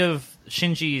kind of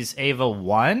Shinji's Eva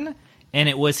won, and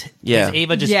it was his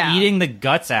Eva just eating the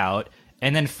guts out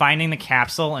and then finding the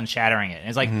capsule and shattering it. And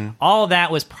it's like, all of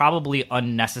that was probably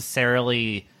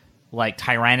unnecessarily, like,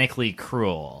 tyrannically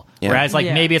cruel. Yeah. Whereas, like,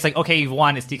 maybe it's like, okay, you've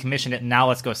won, it's decommissioned it, now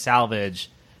let's go salvage.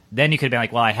 Then you could have been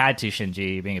like, well, I had to,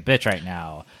 Shinji, being a bitch right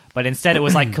now. But instead it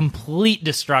was, like, complete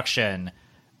destruction,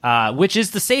 which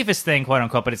is the safest thing, quote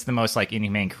unquote, but it's the most, like,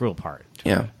 inhumane, cruel part.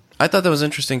 Yeah. I thought that was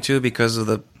interesting, too, because of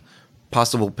the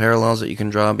possible parallels that you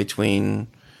can draw between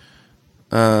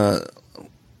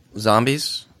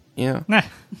zombies. Yeah.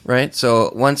 Right?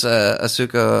 So once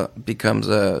Asuka becomes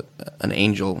an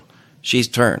angel, she's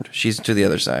turned. She's to the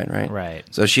other side, right? Right.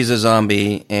 So she's a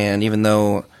zombie, and even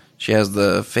though she has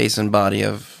the face and body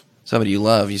of somebody you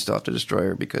love, you still have to destroy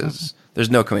her because there's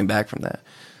no coming back from that.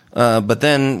 But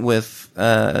then with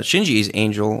Shinji's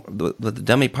angel, with the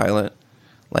dummy pilot,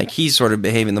 like, he's sort of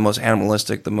behaving the most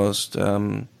animalistic, the most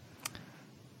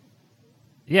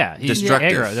he's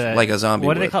destructive, like a zombie.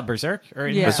 What do they call it? Berserk?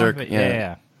 Berserk,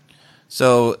 yeah.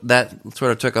 So that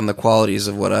sort of took on the qualities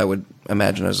of what I would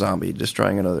imagine a zombie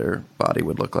destroying another body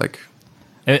would look like.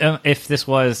 If this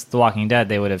was The Walking Dead,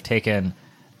 they would have taken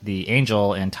the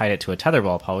angel and tied it to a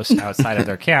tetherball post outside of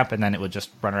their camp, and then it would just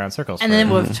run around circles. And then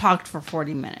it would have talked for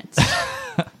 40 minutes.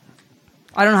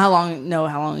 I don't know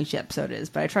how long each episode is,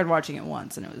 but I tried watching it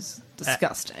once, and it was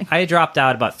disgusting. I dropped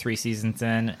out about 3 seasons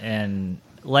in, and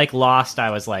like Lost,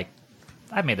 I was like,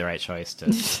 I made the right choice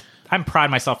to... I'm proud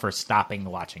of myself for stopping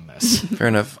watching this. Fair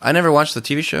enough. I never watched the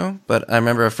TV show, but I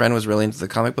remember a friend was really into the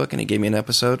comic book, and he gave me an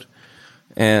episode.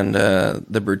 And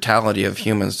the brutality of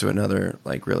humans to another,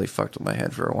 like, really fucked with my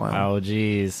head for a while. Oh,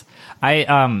 geez.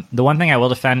 The one thing I will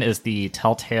defend is the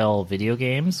Telltale video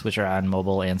games, which are on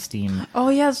mobile and Steam. Oh,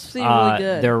 yes,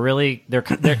 really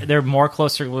good. They're more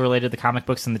closely related to the comic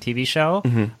books than the TV show,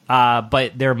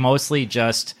 but they're mostly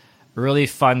just really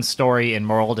fun story and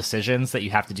moral decisions that you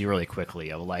have to do really quickly.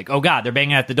 Of like, oh god, they're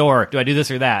banging at the door. Do I do this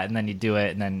or that? And then you do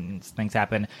it, and then things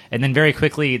happen. And then very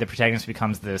quickly, the protagonist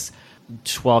becomes this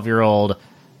 12-year-old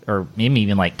or maybe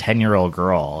even like 10-year-old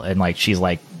girl, and like she's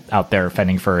like out there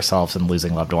fending for herself and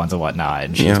losing loved ones and whatnot.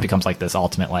 And she just becomes like this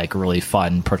ultimate, like, really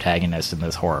fun protagonist in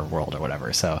this horror world or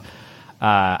whatever. So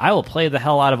I will play the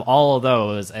hell out of all of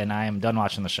those, and I am done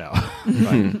watching the show.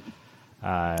 But,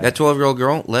 that 12-year-old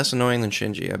girl, less annoying than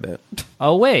Shinji, I bet.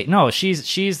 Oh wait, no,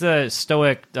 she's the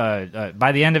stoic.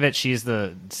 By the end of it, she's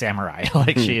the samurai.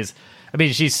 Like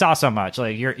she saw so much.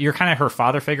 Like you're kind of her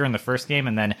father figure in the first game,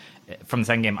 and then from the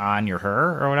second game on, you're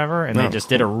her or whatever. And they just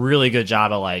did a really good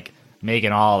job of like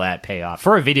making all that pay off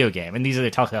for a video game. And these are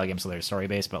the Telltale games, so they're story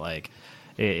based, but like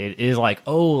it is like,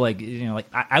 oh, like, you know, like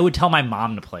I would tell my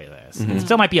mom to play this. It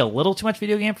still might be a little too much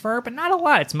video game for her, but not a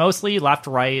lot. It's mostly left,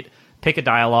 right, pick a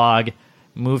dialogue.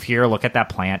 Move here, look at that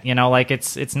plant. You know, like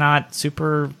it's not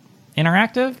super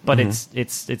interactive, but it's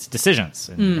decisions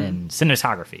and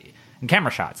cinematography and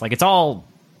camera shots. Like it's all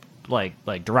like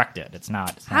directed. It's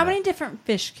not. How many different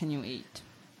fish can you eat?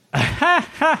 I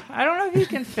don't know if you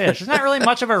can fish. There's not really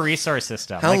much of a resource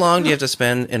system. How long do you have to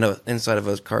spend inside of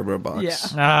a cardboard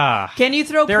box? Yeah. Can you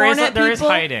throw porn at people? There is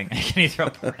hiding. Can you throw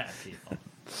porn at people?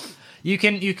 You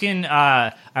can.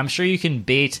 I'm sure you can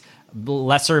bait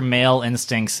lesser male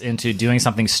instincts into doing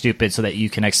something stupid so that you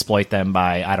can exploit them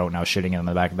by, I don't know, shooting him in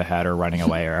the back of the head or running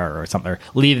away or something, or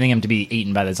leaving him to be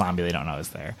eaten by the zombie they don't know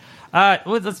is there.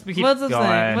 Let's keep What's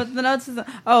going. What's the notes?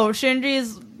 Oh,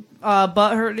 Shinji's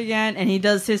butt hurt again, and he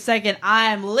does his second,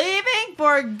 I'm leaving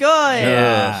for good.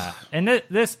 Yeah. And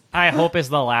this, I hope, is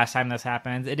the last time this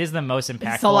happens. It is the most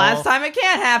impactful. It's the last time it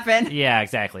can't happen. Yeah,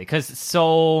 exactly. Because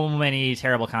so many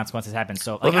terrible consequences happen.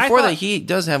 So, like, well, before that, he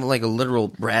does have like a literal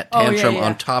brat tantrum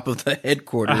on top of the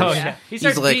headquarters. Oh, yeah. He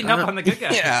starts beating up on the good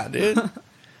guys. Yeah, dude.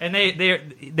 And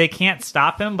they can't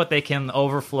stop him, but they can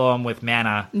overflow him with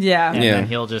mana. Yeah. And then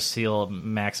he'll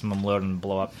maximum load and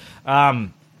blow up. I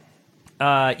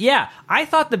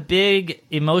thought the big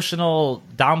emotional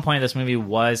down point of this movie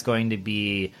was going to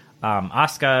be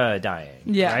Asuka dying,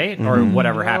 right? Or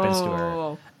whatever happens to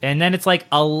her. And then it's like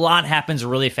a lot happens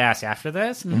really fast after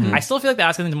this. I still feel like the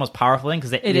Asuka thing is the most powerful thing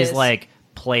because it is like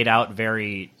played out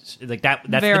very, like that's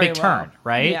very the big turn,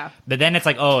 right? Yeah. But then it's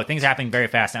like, oh, things are happening very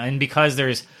fast now. And because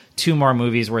there's 2 more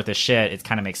movies worth of shit, it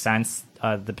kind of makes sense.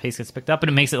 The pace gets picked up, but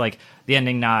it makes it like the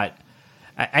ending not...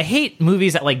 I hate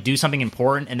movies that like do something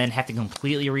important and then have to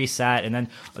completely reset, and then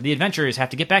the adventurers have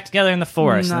to get back together in the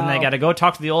forest, and then they got to go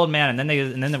talk to the old man, and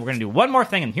then we're gonna do one more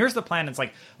thing, and here's the plan. It's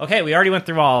like, okay, we already went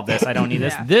through all of this. I don't need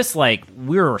this. This like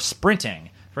we're sprinting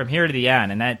from here to the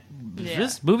end, and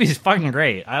this movie is fucking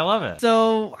great. I love it.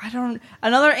 So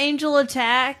another angel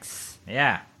attacks.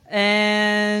 Yeah.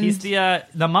 And he's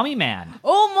the mummy man.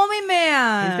 Oh, mummy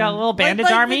man! He's got little bandage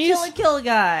like armies. The kill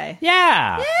guy.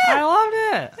 Yeah, I loved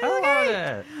it.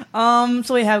 I loved it.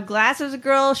 So we have Glasses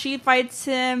girl. She fights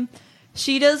him.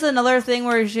 She does another thing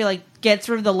where she like gets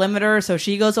rid of the limiter, so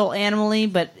she goes all animally,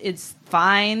 but it's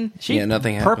fine. She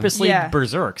nothing purposely happens.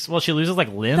 berserks. Well, she loses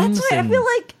like limbs. That's why I feel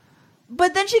like.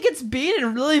 But then she gets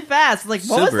beaten really fast. Like,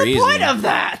 what was the point of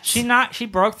that? She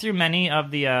broke through many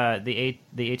of the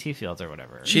AT fields or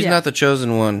whatever. She's not the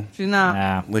chosen one. She's not.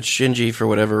 Yeah. Which Shinji, for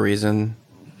whatever reason,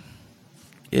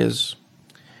 is.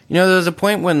 You know, there was a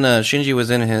point when Shinji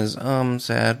was in his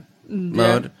sad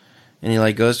mode, and he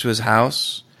like goes to his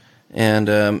house, and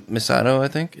Misato, I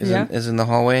think, is in the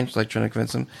hallway, and she's like trying to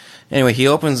convince him. Anyway, he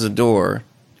opens the door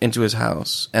into his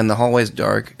house, and the hallway's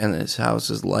dark, and his house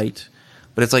is light.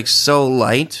 But it's like so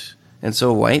light and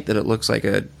so white that it looks like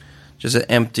just an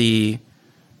empty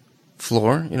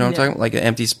floor. You know what I'm talking about? Like an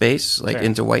empty space, like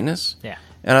into whiteness. Yeah.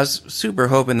 And I was super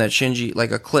hoping that Shinji,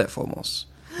 like a cliff almost.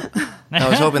 I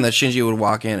was hoping that Shinji would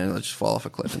walk in and just fall off a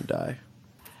cliff and die.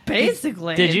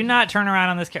 Basically. Did you not turn around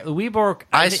on this character?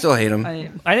 I still hate him.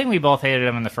 I think we both hated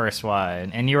him in the first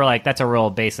one, and you were like, "That's a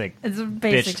real basic,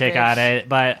 bitch take on it."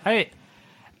 But I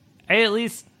at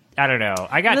least. I don't know.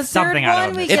 I got something out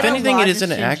of it. If anything, it is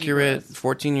an accurate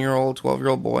 14-year-old,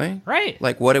 12-year-old boy. Right.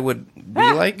 Like what it would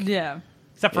be like. Yeah.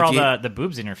 Except for all the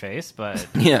boobs in your face, but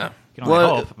yeah. You can only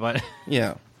hope. But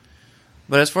yeah.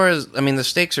 But as far as, I mean, the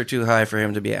stakes are too high for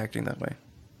him to be acting that way.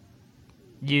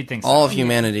 You'd think so. All of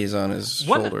humanity's on his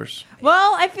shoulders.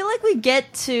 Well, I feel like we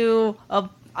get to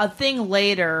a thing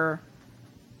later.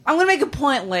 I'm going to make a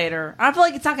point later. I feel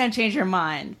like it's not going to change your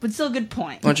mind, but still a good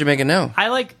point. Why don't you make it now? I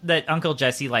like that Uncle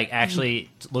Jesse like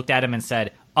actually looked at him and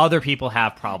said, "Other people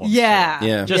have problems." Yeah. too."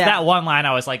 Yeah. Just that one line,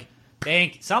 I was like,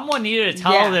 someone needed to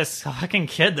tell this fucking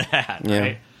kid that,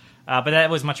 right? But that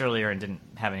was much earlier and didn't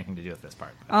have anything to do with this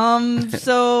part.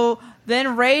 So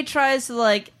then Ray tries to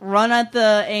like run at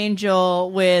the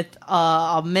angel with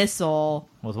a missile.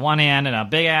 With one hand and a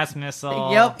big ass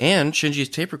missile. Yep. And Shinji's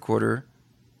tape recorder.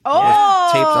 Oh,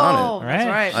 taped on it. Right. That's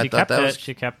right. I thought that was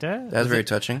She kept it. That was very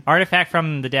touching. Artifact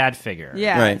from the dad figure.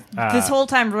 Yeah. Right. This whole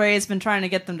time Ray has been trying to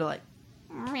get them to like.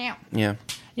 Meow. Yeah.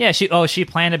 Yeah, she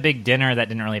planned a big dinner that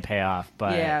didn't really pay off,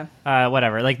 but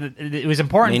whatever. Like it was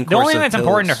important. The only thing that's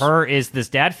important to her is this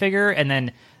dad figure, and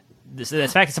then the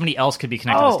fact that somebody else could be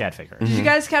connected to this dad figure. Did you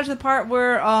guys catch the part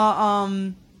where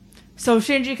so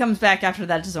Shinji comes back after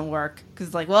that doesn't work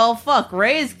because like, well, fuck,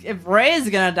 if Ray's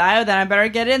gonna die, then I better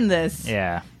get in this.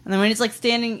 Yeah. And then when he's like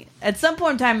standing at some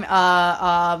point in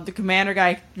time, the commander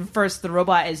guy refers to the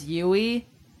robot as Yui.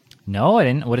 No, I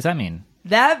didn't. What does that mean?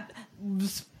 That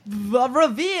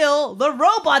reveal the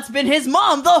robot's been his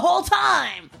mom the whole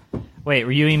time. Wait,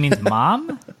 Yui means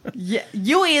mom? Yeah,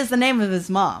 Yui is the name of his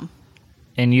mom.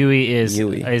 And Yui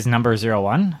is number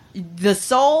 01? The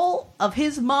soul of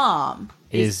his mom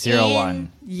is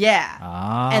 01. Yeah.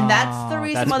 Oh, and that's the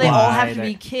reason why they all have to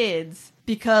be kids.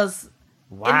 Because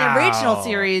in the original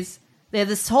series, they have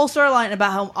this whole storyline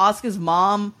about how Asuka's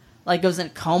mom like goes in a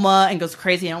coma and goes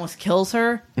crazy and almost kills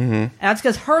her. Mm-hmm. And that's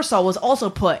because her soul was also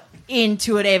put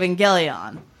into an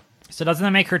Evangelion. So doesn't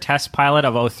that make her test pilot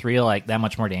of 03 like that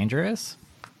much more dangerous?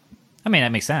 I mean,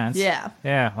 that makes sense. Yeah.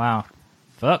 Yeah, wow.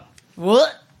 Fuck.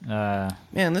 What?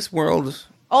 Man, this world...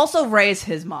 Also Ray's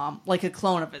his mom, like a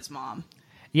clone of his mom.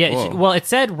 Yeah, well, it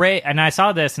said Ray, and I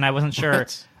saw this, and I wasn't sure.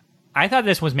 What? I thought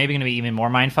this was maybe going to be even more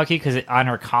mindfucky, because on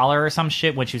her collar or some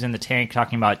shit, when she was in the tank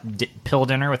talking about pill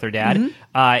dinner with her dad,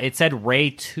 it said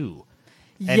Ray 2.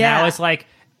 And I was like,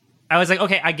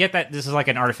 okay, I get that this is like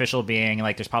an artificial being,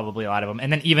 like there's probably a lot of them.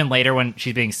 And then even later when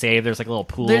she's being saved, there's like a little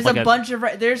pool. There's like a bunch of...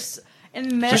 There's...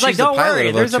 She's like, don't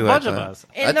worry, there's a bunch of us.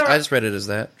 I just read it as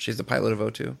that. She's the pilot of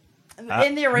O2.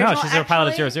 In the original, no, she's a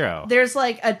pilot of 00. There's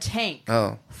like a tank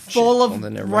full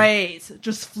of Rays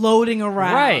just floating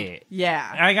around. Right.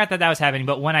 Yeah. I got that was happening,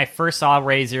 but when I first saw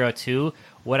Ray 02,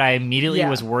 what I immediately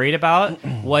was worried about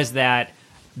was that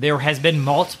there has been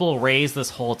multiple Rays this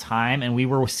whole time, and we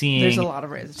were seeing there's a lot of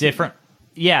Rays. Different.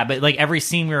 Yeah, but like every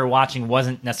scene we were watching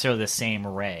wasn't necessarily the same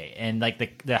Rey, and like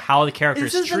the how the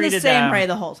characters This treated isn't the same them. Rey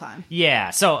the whole time.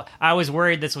 Yeah, so I was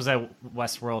worried this was a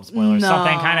Westworld spoiler, No.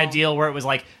 something kind of deal where it was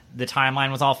like the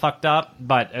timeline was all fucked up,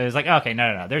 but it was like, okay,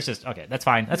 no. There's just okay, that's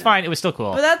fine. It was still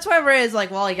cool. But that's why Rey is like,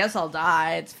 well, I guess I'll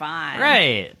die. It's fine.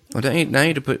 Right. Well, now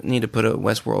you need to put a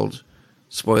Westworld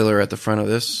spoiler at the front of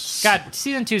this. God,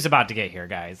 season 2's about to get here,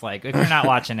 guys. Like, if you're not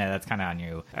watching it, that's kind of on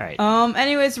you. All right.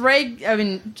 Anyways,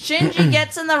 Shinji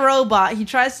gets in the robot. He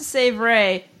tries to save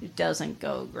Rey. It doesn't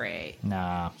go great.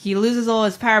 No. He loses all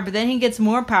his power, but then he gets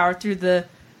more power through the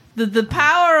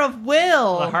power of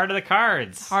will. The heart of the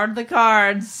cards. Heart of the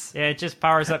cards. Yeah, it just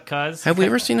powers up cuz. Have we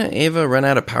ever seen an Ava run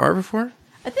out of power before?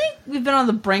 I think we've been on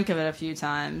the brink of it a few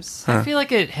times. I feel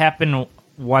like it happened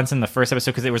once in the first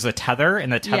episode because it was a tether,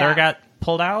 and the tether got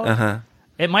pulled out. Uh-huh.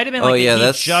 It might have been like he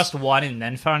that's just won and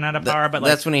then found out of power, but like,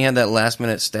 that's when he had that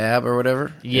last-minute stab or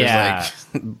whatever? Yeah. It was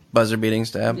like buzzer-beating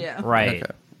stab? Yeah. right.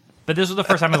 Okay. But this was the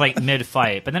first time it was like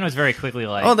mid-fight, but then it was very quickly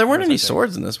like... Oh, there weren't any resolution.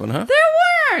 swords in this one, huh?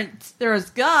 There weren't. There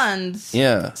was guns.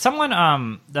 Yeah. Someone,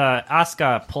 the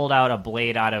Asuka pulled out a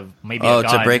blade out of maybe a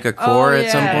gun. To break a core Oh,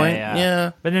 at some yeah. point?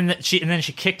 Yeah. But then she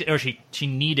kicked it, or she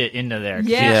kneed it into there. 'Cause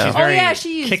Yeah. She's very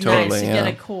She used kick- knives Totally, to yeah.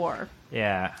 get a core.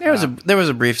 Yeah. There was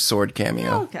a brief sword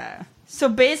cameo. Okay. So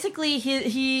basically,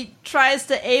 he tries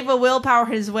to Ava willpower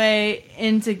his way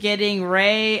into getting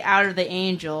Rey out of the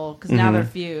Angel, because now they're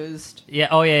fused. Yeah.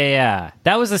 Oh, yeah.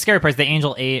 That was the scary part. The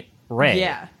Angel ate Rey.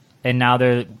 Yeah. And now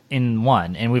they're in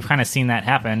one. And we've kind of seen that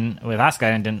happen with Asuka,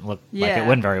 and it didn't look like Yeah. it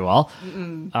went very well.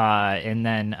 And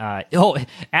then,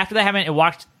 after that happened, it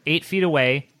walked 8 feet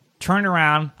away, turned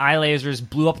around, eye lasers,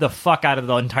 blew up the fuck out of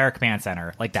the entire command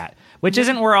center, like that. Which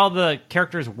isn't where all the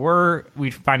characters were.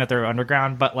 We find out they're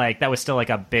underground, but like that was still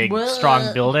like a big,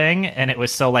 strong building, and it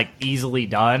was so like easily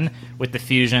done with the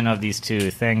fusion of these two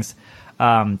things.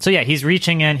 So yeah, he's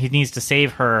reaching in. He needs to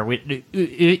save her.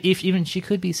 If even she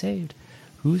could be saved,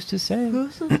 who's to say?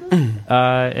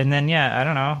 And then I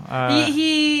don't know.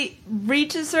 He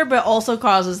reaches her, but also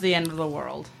causes the end of the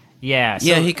world. Yeah. So,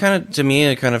 Yeah, it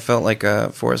kind of felt like a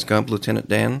Forrest Gump, Lieutenant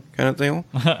Dan kind of thing.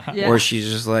 Yeah. Where she's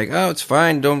just like, oh, it's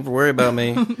fine, don't worry about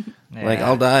me. Like,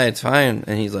 I'll die, it's fine.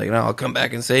 And he's like, no, I'll come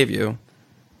back and save you.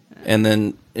 And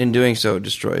then, in doing so,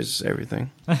 destroys everything.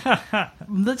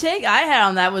 The take I had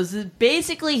on that was that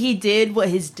basically he did what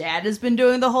his dad has been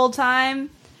doing the whole time,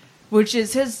 which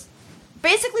is his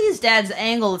dad's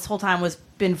angle this whole time was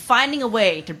been finding a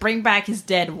way to bring back his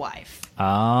dead wife.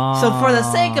 Oh. So for the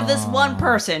sake of this one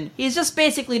person, he's just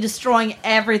basically destroying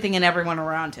everything and everyone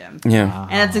around him. Yeah.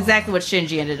 And that's exactly what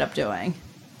Shinji ended up doing.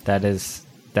 That is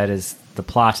the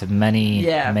plot of many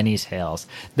tales.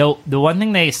 Though the one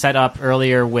thing they set up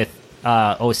earlier with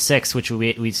 06, which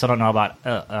we still don't know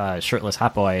about Shirtless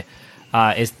Hot Boy,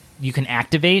 is you can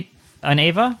activate an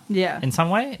Ava in some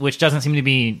way, which doesn't seem to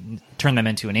be turn them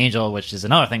into an angel, which is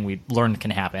another thing we learned can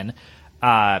happen.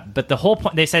 But the whole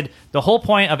point, they said the whole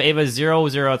point of Ava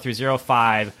 00 through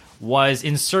 05 was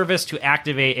in service to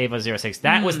activate Ava 06.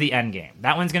 That was the end game.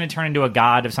 That one's going to turn into a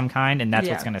god of some kind, and that's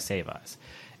what's going to save us.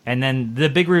 And then the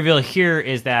big reveal here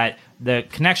is that the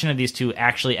connection of these two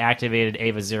actually activated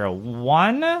Ava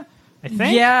 01, I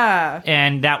think? Yeah.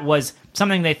 And that was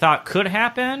something they thought could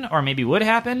happen, or maybe would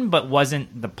happen, but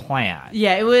wasn't the plan.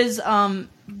 Yeah, it was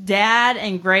Dad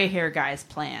and gray hair guy's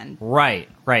plan. Right.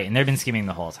 And they've been scheming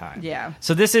the whole time. Yeah.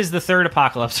 So this is the third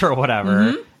apocalypse or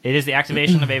whatever. It is the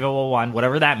activation of Ava 01,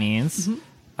 whatever that means.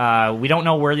 We don't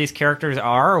know where these characters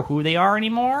are or who they are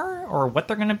anymore or what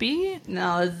they're going to be.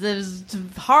 No, there's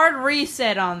hard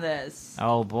reset on this.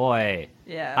 Oh, boy.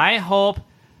 Yeah.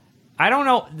 I don't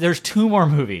know. There's 2 more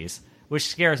movies, which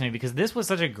scares me because this was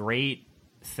such a great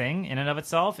thing in and of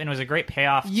itself, and it was a great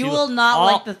payoff. You will not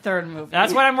like the third movie.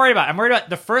 That's what I'm worried about. I'm worried about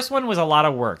the first one was a lot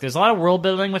of work. There's a lot of world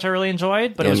building, which I really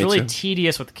enjoyed, but it was really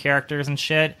tedious with the characters and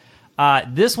shit.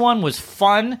 This one was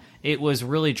fun. It was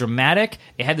really dramatic.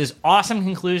 It had this awesome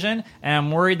conclusion, and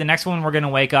I'm worried the next one we're going to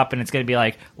wake up and it's going to be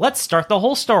like, let's start the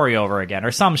whole story over again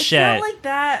or some shit. It's not like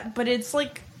that, but it's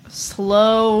like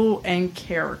slow and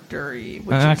character-y,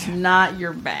 which is not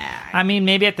your bag. I mean,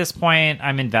 maybe at this point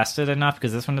I'm invested enough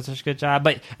because this one does such a good job.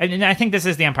 But and I think this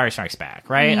is The Empire Strikes Back,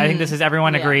 right? I think this is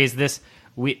everyone agrees this.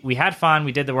 We had fun,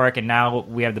 we did the work, and now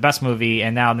we have the best movie.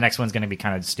 And now the next one's going to be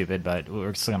kind of stupid, but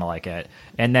we're still going to like it.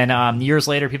 And then years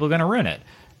later, people are going to ruin it.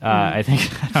 I think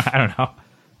I don't know.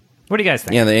 What do you guys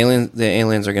think? Yeah, the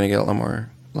aliens are going to get a lot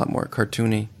more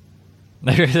cartoony.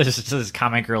 There's just this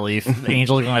comic relief. The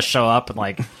angel's going to show up and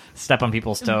like step on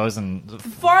people's toes, and The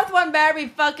fourth one better be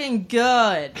fucking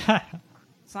good.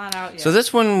 It's not out yet. So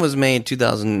this one was made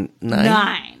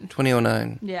 2009?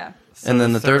 2009. Yeah. And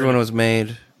then the third one was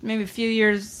made maybe a few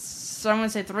years. So I'm going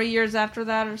to say 3 years after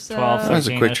that or so. 12, That was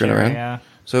a quick 13-ish era, turnaround. Yeah.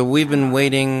 So we've been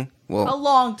waiting. A Well,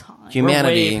 long time.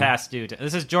 humanity. We're way past due.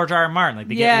 This is George R. R. Martin. Like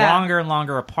they get longer and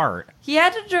longer apart. He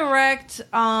had to direct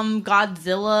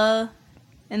Godzilla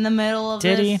in the middle of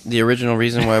Did this. he? The original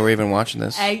reason why we're even watching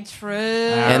this. True.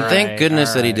 And thank Alright,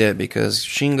 goodness that he alright. did, because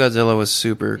Shin Godzilla was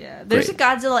super Yeah, there's great. a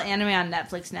Godzilla anime on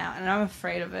Netflix now, and I'm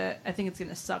afraid of it. I think it's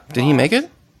gonna suck. Did he make it?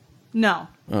 No.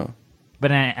 Oh.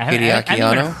 But I haven't Hideaki even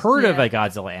Anno? heard of Yeah. a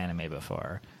Godzilla anime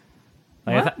before.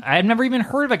 Like, What? I've never even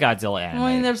heard of a Godzilla anime.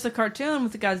 I mean, there's the cartoon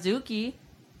with the Godzuki.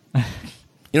 You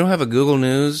don't have a Google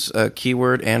News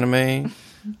keyword anime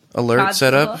alert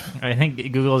set up? Godzilla. I think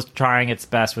Google is trying its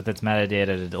best with its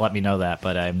metadata to let me know that,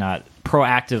 but I'm not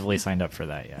proactively signed up for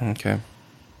that yet. Okay.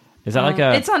 Is that like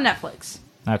a... It's on Netflix.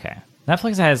 Okay.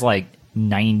 Netflix has like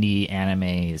 90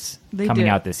 animes They coming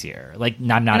do. out this year. Like,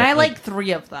 I'm not... And I like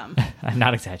 3 of them. I'm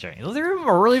not exaggerating. Those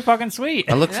are really fucking sweet.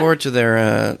 I look forward to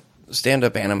their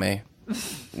stand-up anime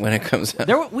when it comes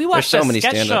out. We watched There's so a many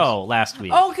sketch stand-ups. show last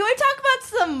week. Oh, can we talk about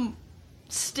some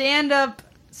stand-up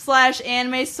 /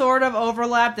 anime sort of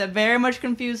overlap that very much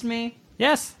confused me?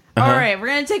 Yes. All right, we're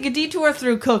going to take a detour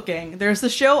through cooking. There's the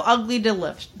show Ugly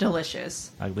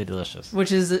Delicious, Ugly Delicious.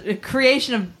 which is a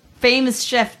creation of famous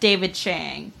chef David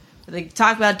Chang. They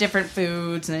talk about different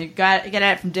foods and they get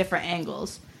at it from different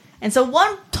angles. And so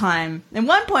one point in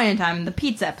time in the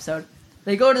pizza episode,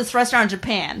 they go to this restaurant in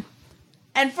Japan.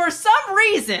 And for some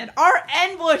reason, our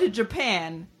envoy to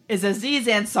Japan is Aziz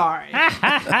Ansari.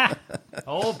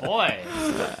 Oh, boy.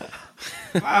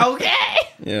 Okay.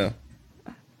 Yeah.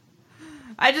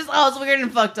 It's weird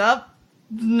and fucked up.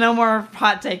 No more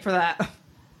hot take for that.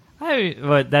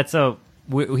 But that's a...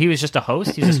 He was just a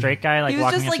host? He's a straight guy, like, He was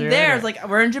walking just us like through there. it, It's like,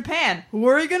 we're in Japan. Who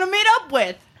are you going to meet up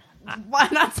with? Why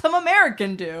not some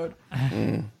American dude?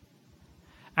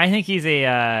 I think he's a...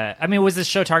 I mean, was this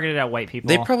show targeted at white people?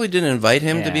 They probably didn't invite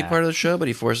him to be Yeah. part of the show, but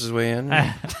he forced his way in.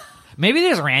 Maybe they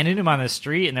just ran into him on the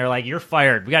street and they're like, you're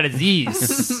fired. We got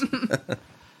Aziz.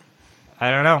 I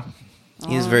don't know.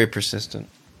 He's very persistent.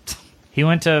 He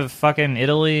went to fucking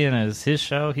Italy and it's his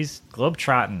show. He's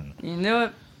globetrotting. You knew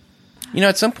it. You know,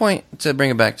 at some point, to bring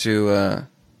it back to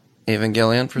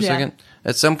Evangelion for a Yeah. second,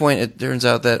 at some point it turns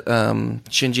out that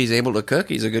Shinji's able to cook.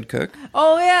 He's a good cook.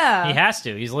 Oh, yeah. He has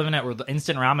to. He's living with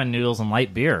instant ramen noodles and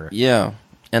light beer. Yeah.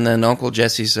 And then Uncle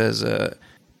Jesse says,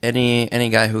 any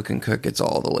guy who can cook, it's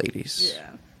all the ladies.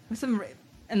 Yeah.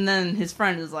 And then his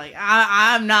friend is like,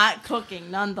 I'm not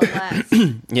cooking nonetheless.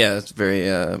 Yeah, it's very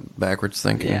backwards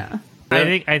thinking. Yeah.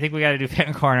 I think we got to do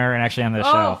fan corner and actually end the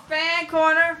Oh, show. fan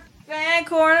corner. Fan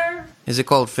corner. Is it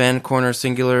called Fan Corner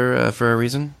Singular for a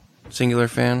reason? Singular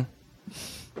fan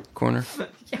corner?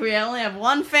 We only have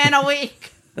one fan a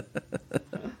week.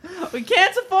 We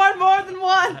can't afford more than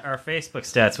one. Our Facebook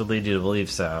stats would lead you to believe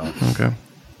so. Okay.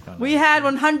 We had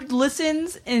 100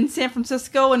 listens in San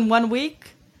Francisco in 1 week.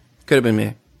 Could have been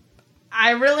me.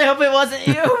 I really hope it wasn't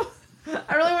you.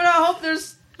 I really want to hope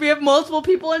we have multiple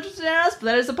people interested in us, but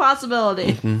that is a possibility.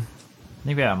 I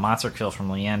think we had a monster kill from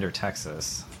Leander,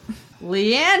 Texas.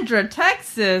 Leandra,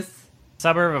 Texas.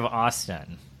 Suburb of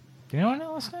Austin. Do you know what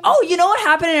Austin? Oh, you know what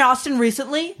happened in Austin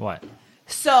recently? What?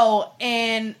 So,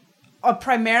 in a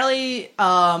primarily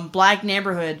black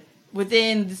neighborhood,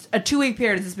 within a 2-week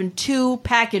period, there's been 2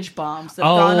 package bombs that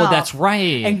have gone off. That's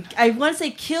right. And I want to say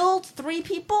killed 3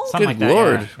 people? Something Good like that.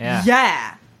 Lord. Yeah.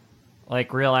 Yeah.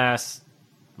 Like real ass.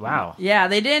 Wow. Yeah,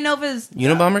 they didn't know if it was...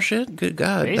 Unabomber shit? Good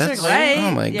God. Basically. Right?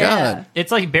 Oh my Yeah. God.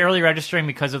 It's like barely registering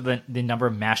because of the number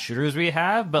of mass shooters we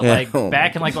have, but Yeah. like Oh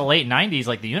back my in like the late 90s,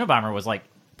 like the Unabomber was like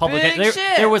public. Big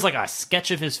shit. There was like a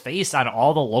sketch of his face on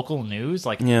all the local news.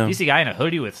 Like Yeah. you see a guy in a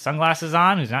hoodie with sunglasses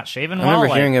on who's not shaving I well. remember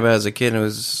like, hearing about it as a kid, and it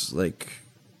was like,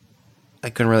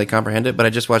 I couldn't really comprehend it, but I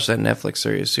just watched that Netflix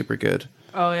series, super good.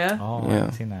 Oh, yeah? Oh, I Yeah.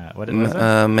 haven't seen that. What was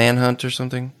it? Manhunt or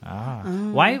something.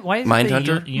 Why is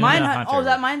Mindhunter? it the Mine, Hunter? oh,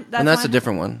 that's And that's a mine.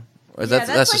 different one. Or Yeah, that's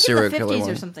like a in serial the 50s killer one.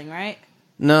 or something, right?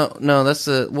 No, that's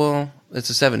it's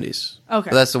the 70s. Okay.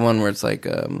 But that's the one where it's like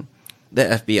the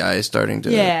FBI is starting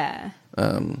to Yeah.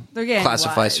 They're getting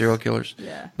classify wise. serial killers.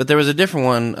 Yeah. But there was a different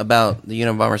one about the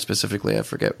Unabomber specifically. I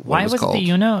forget what Why it was was called. it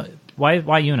the Una? Why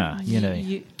Una?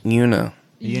 Uni? Una.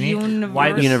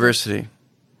 Why the- University.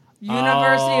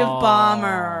 University of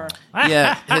Bomber.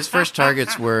 Yeah, his first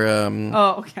targets were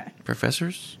Oh, okay.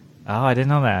 professors. Oh, I didn't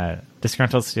know that.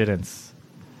 Disgruntled students.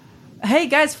 Hey,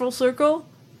 guys, full circle.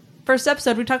 First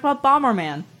episode, we talked about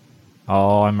Bomberman.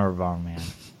 Oh, I remember Bomberman.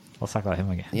 Let's talk about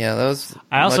him again. Yeah, that was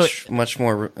I also- much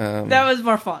more. That was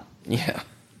more fun. Yeah.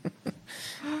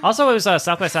 Also, it was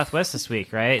South by Southwest this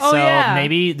week, right? Oh, so yeah.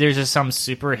 maybe there's just some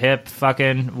super hip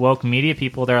fucking woke media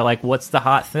people that are like, what's the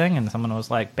hot thing? And someone was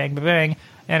like, bang, bang, bang,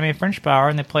 anime French power,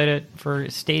 and they played it for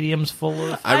stadiums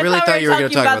full of... I really thought you were going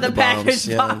to talk about the bombs. packaged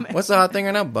Yeah. bombing. What's the hot thing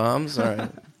right now? Bombs? All right.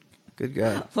 Good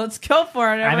God. Let's go for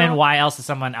it, I everyone. mean, why else is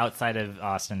someone outside of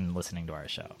Austin listening to our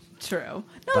show? True. No,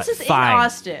 But this is fine. in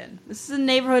Austin. This is a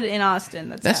neighborhood in Austin.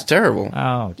 That's happening. terrible.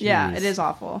 Oh, geez. Yeah, it is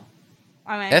awful.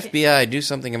 I mean, I can't- FBI, do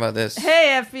something about this.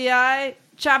 Hey, FBI.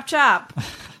 Chop, chop.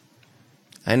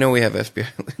 I know we have FBI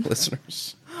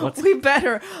listeners. We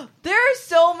better. There are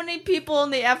so many people in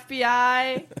the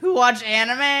FBI who watch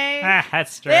anime.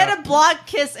 That's true. They had to block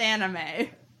Kiss anime.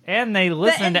 And they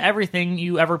listen to everything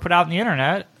you ever put out on the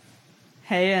internet.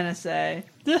 Hey, NSA.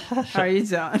 How are you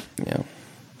doing?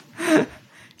 Yeah.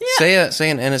 Say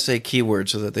an NSA keyword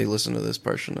so that they listen to this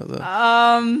portion of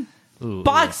the... Ooh.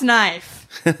 Box knife.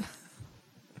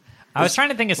 I was trying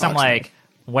to think of some, Box like,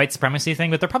 white supremacy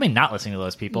thing, but they're probably not listening to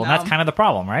those people, and No. that's kind of the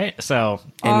problem, right? So,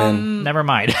 Amen. never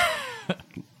mind.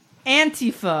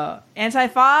 Antifa.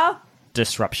 Antifa?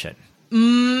 Disruption.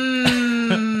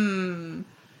 Mmm.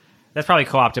 That's probably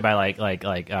co-opted by, like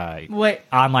Wait.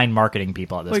 online marketing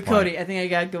people at this Wait, point. Cody, I think I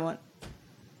got a good one.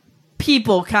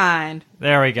 People kind.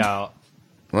 There we go.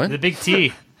 What? The big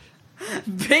T.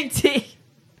 Big T.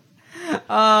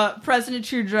 President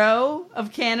Trudeau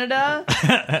of Canada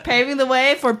paving the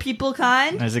way for people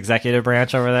kind. There's executive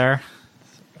branch over there.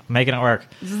 Making it work.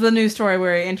 This is the news story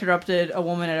where he interrupted a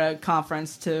woman at a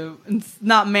conference to... It's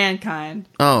not mankind.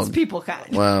 Oh. It's people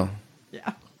kind. Wow.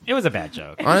 Yeah. It was a bad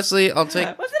joke. Honestly, I'll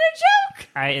take... Was it a joke?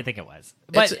 I think it was.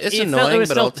 But It's it annoying, it was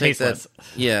but still I'll take tasteless. that.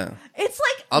 Yeah. It's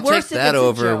like I'll worse take if that it's a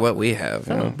over joke. what we have. You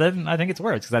So know? then I think it's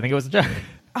worse because I think it was a joke.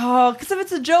 Oh, because if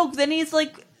it's a joke, then he's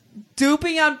like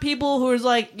duping on people who's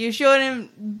like, you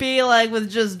shouldn't be like with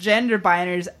just gender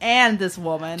binaries and this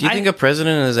woman. Do you think a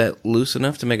president is that loose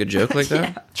enough to make a joke like that?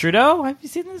 Yeah. Trudeau, have you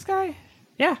seen this guy?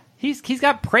 Yeah, he's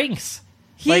got pranks.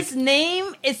 His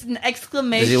name is an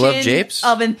exclamation Does he love japes?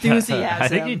 of enthusiasm. I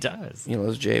think he does. You know,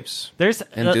 those japes. There's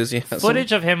Enthusiasm.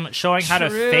 footage of him showing how to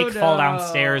fake fall Trudeau.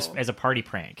 downstairs as a party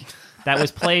prank that was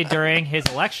played during his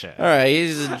election. All right,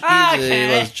 he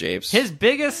Okay. loves japes. His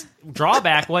biggest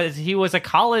drawback was he was a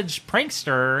college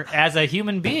prankster as a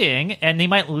human being, and he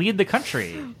might lead the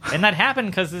country. And that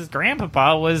happened because his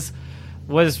grandpapa was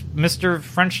Mr.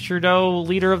 French Trudeau,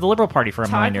 leader of the Liberal Party for a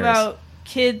Talk million years. about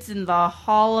kids in the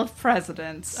Hall of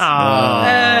Presidents. Oh.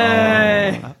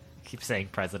 Hey. Keep saying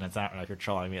presidents. I don't know if you're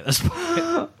trolling me at this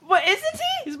point. What, isn't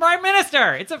he? He's prime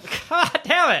minister. It's a god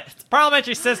damn it. It's a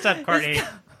parliamentary system, Courtney.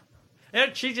 They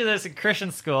don't teach you this in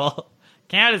Christian school.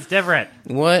 Canada's different.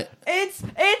 What? It's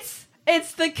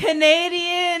the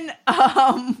Canadian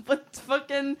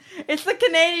it's the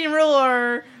Canadian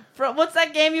ruler. What's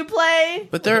that game you play?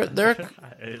 But they're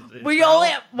Where you only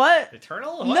have what?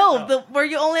 Eternal? No, where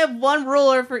you only have one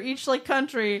ruler for each like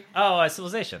country. Oh,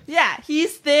 civilization. Yeah,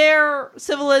 he's their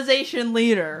civilization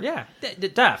leader. Yeah,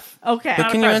 deaf. Okay. But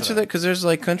Not can a you president. answer that? Because there's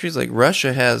like countries like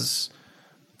Russia has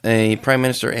a prime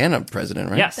minister and a president,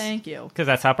 right? Yes. Thank you. Because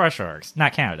that's how Russia works,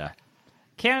 not Canada.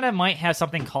 Canada might have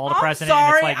something called a I'm president.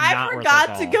 sorry, and it's like I not forgot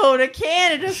worth to the go to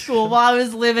Canada school while I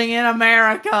was living in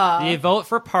America. They vote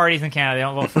for parties in Canada. They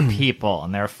don't vote for people,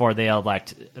 and therefore they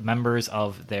elect members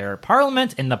of their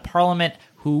parliament, and the parliament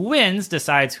who wins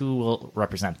decides who will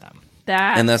represent them.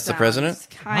 And that's the president?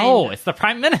 No, it's the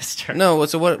prime minister. No.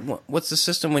 So what's the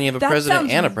system when you have a That president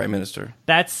sounds- and a prime minister?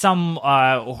 That's some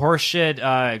horseshit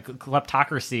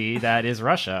kleptocracy that is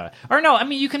Russia. Or no, I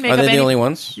mean you can make Are up they the any, only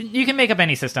ones? You can make up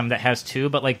any system that has two,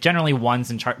 but like generally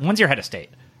one's in charge. One's your head of state,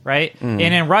 right? Mm.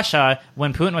 And in Russia,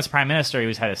 when Putin was prime minister, he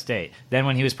was head of state. Then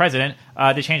when he was president,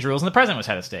 they changed the rules, and the president was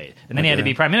head of state. And then he had to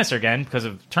Okay. be prime minister again because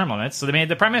of term limits. So they made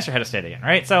the prime minister head of state again,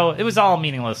 right? So it was all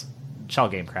meaningless shell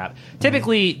game crap.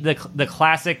 Typically, the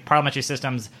classic parliamentary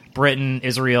systems: Britain,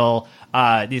 Israel,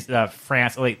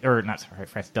 France. Or not sorry,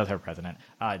 France does have a president.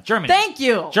 Germany. Thank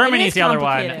you. Germany It is the other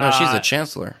one. complicated. No, she's the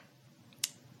chancellor.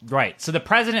 Right. So the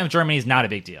president of Germany is not a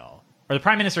big deal, or the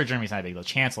prime minister of Germany is not a big deal.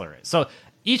 Chancellor is. So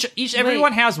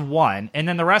everyone has one, and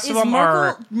then the rest of them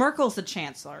are. Merkel's the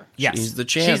chancellor. Yes, She's the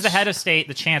She's the head of state,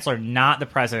 the chancellor, not the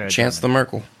president. Of Chancellor Germany,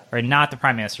 Merkel. or not the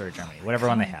prime minister of Germany. Whatever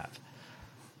one they have.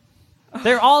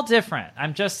 They're all different.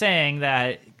 I'm just saying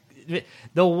that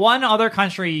the one other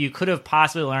country you could have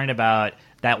possibly learned about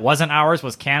that wasn't ours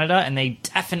was Canada, and they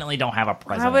definitely don't have a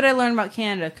president. How would I learn about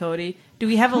Canada, Cody? Do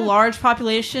we have a large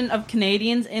population of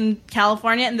Canadians in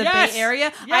California in the Yes! Bay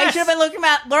Area? I Yes! should have been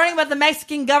learning about the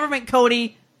Mexican government,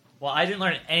 Cody. Well, I didn't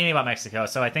learn anything about Mexico,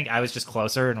 so I think I was just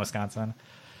closer in Wisconsin.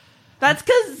 That's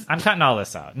because I'm cutting all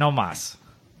this out. No mas.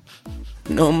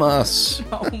 No mas.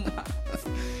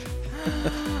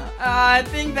 I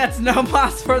think that's no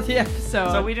pause for the episode.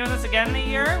 So are we doing this again in a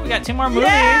year? We got 2 more movies.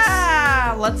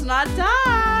 Yeah, let's not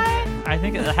die. I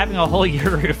think having a whole year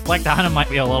to reflect on it might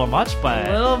be a little much, but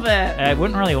A little bit. it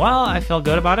went really well. I feel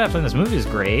good about it. I think this movie is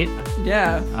great.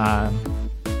 Yeah.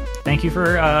 Thank you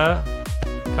for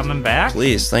coming back.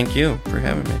 Please, thank you for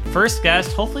having me. First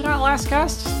guest, hopefully not last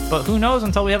guest, but who knows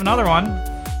until we have another one.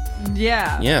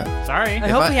 Yeah. Yeah. Sorry. I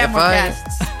hope we have more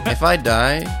guests. If I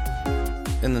die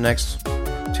in the next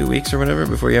 2 weeks or whatever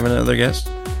before you have another guest,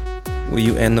 will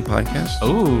you end the podcast?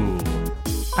 Ooh.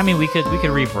 I mean, we could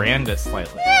rebrand it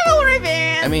slightly. Yeah, we'll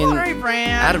rebrand. I mean, we'll rebrand.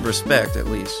 out of respect, at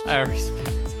least. Respect.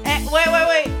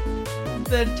 Wait.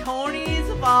 The Tony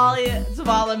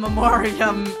Zavala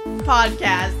Memoriam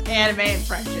podcast, Anime and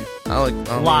Friendship. I'll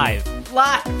Live.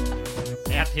 Live.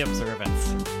 At the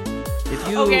Observance. If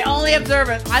you, Okay, only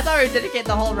Observant. I thought we would dedicate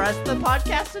the whole rest of the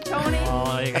podcast to Tony. Oh,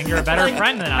 I think you're a better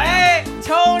friend than I am. Hey,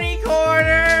 Tony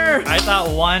Corner! I thought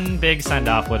one big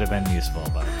send-off would have been useful,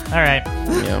 but all right.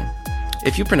 Yeah.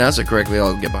 If you pronounce it correctly,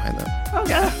 I'll get behind that.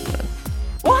 Okay.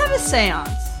 We'll have a seance.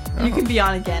 You can be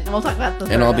on again, and we'll talk about the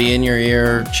And I'll be in your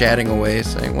ear chatting away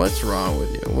saying, what's wrong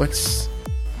with you? What's...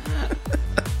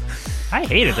 I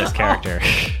hated this character.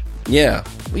 Yeah.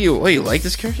 You like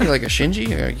this character? You like a Shinji?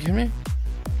 Are you kidding me?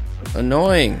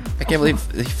 Annoying. I can't believe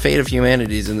the fate of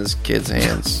humanity is in this kid's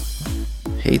hands.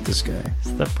 Hate this guy.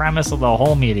 It's the premise of the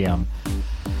whole medium.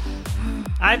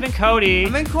 I've been Cody.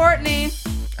 I've been Courtney.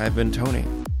 I've been Tony.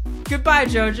 Goodbye,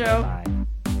 JoJo. Bye.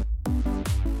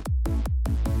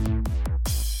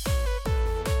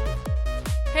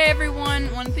 Hey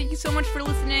everyone, want to thank you so much for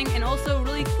listening, and also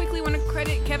really quickly want to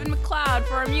credit Kevin MacLeod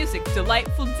for our music,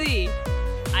 Delightful D.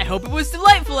 I hope it was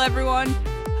delightful, everyone.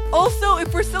 Also,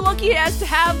 if we're so lucky as to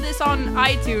have this on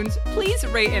iTunes, please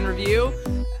rate and review.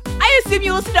 I assume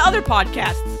you listen to other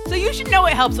podcasts, so you should know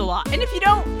it helps a lot, and if you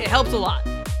don't, it helps a lot.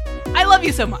 I love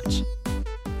you so much.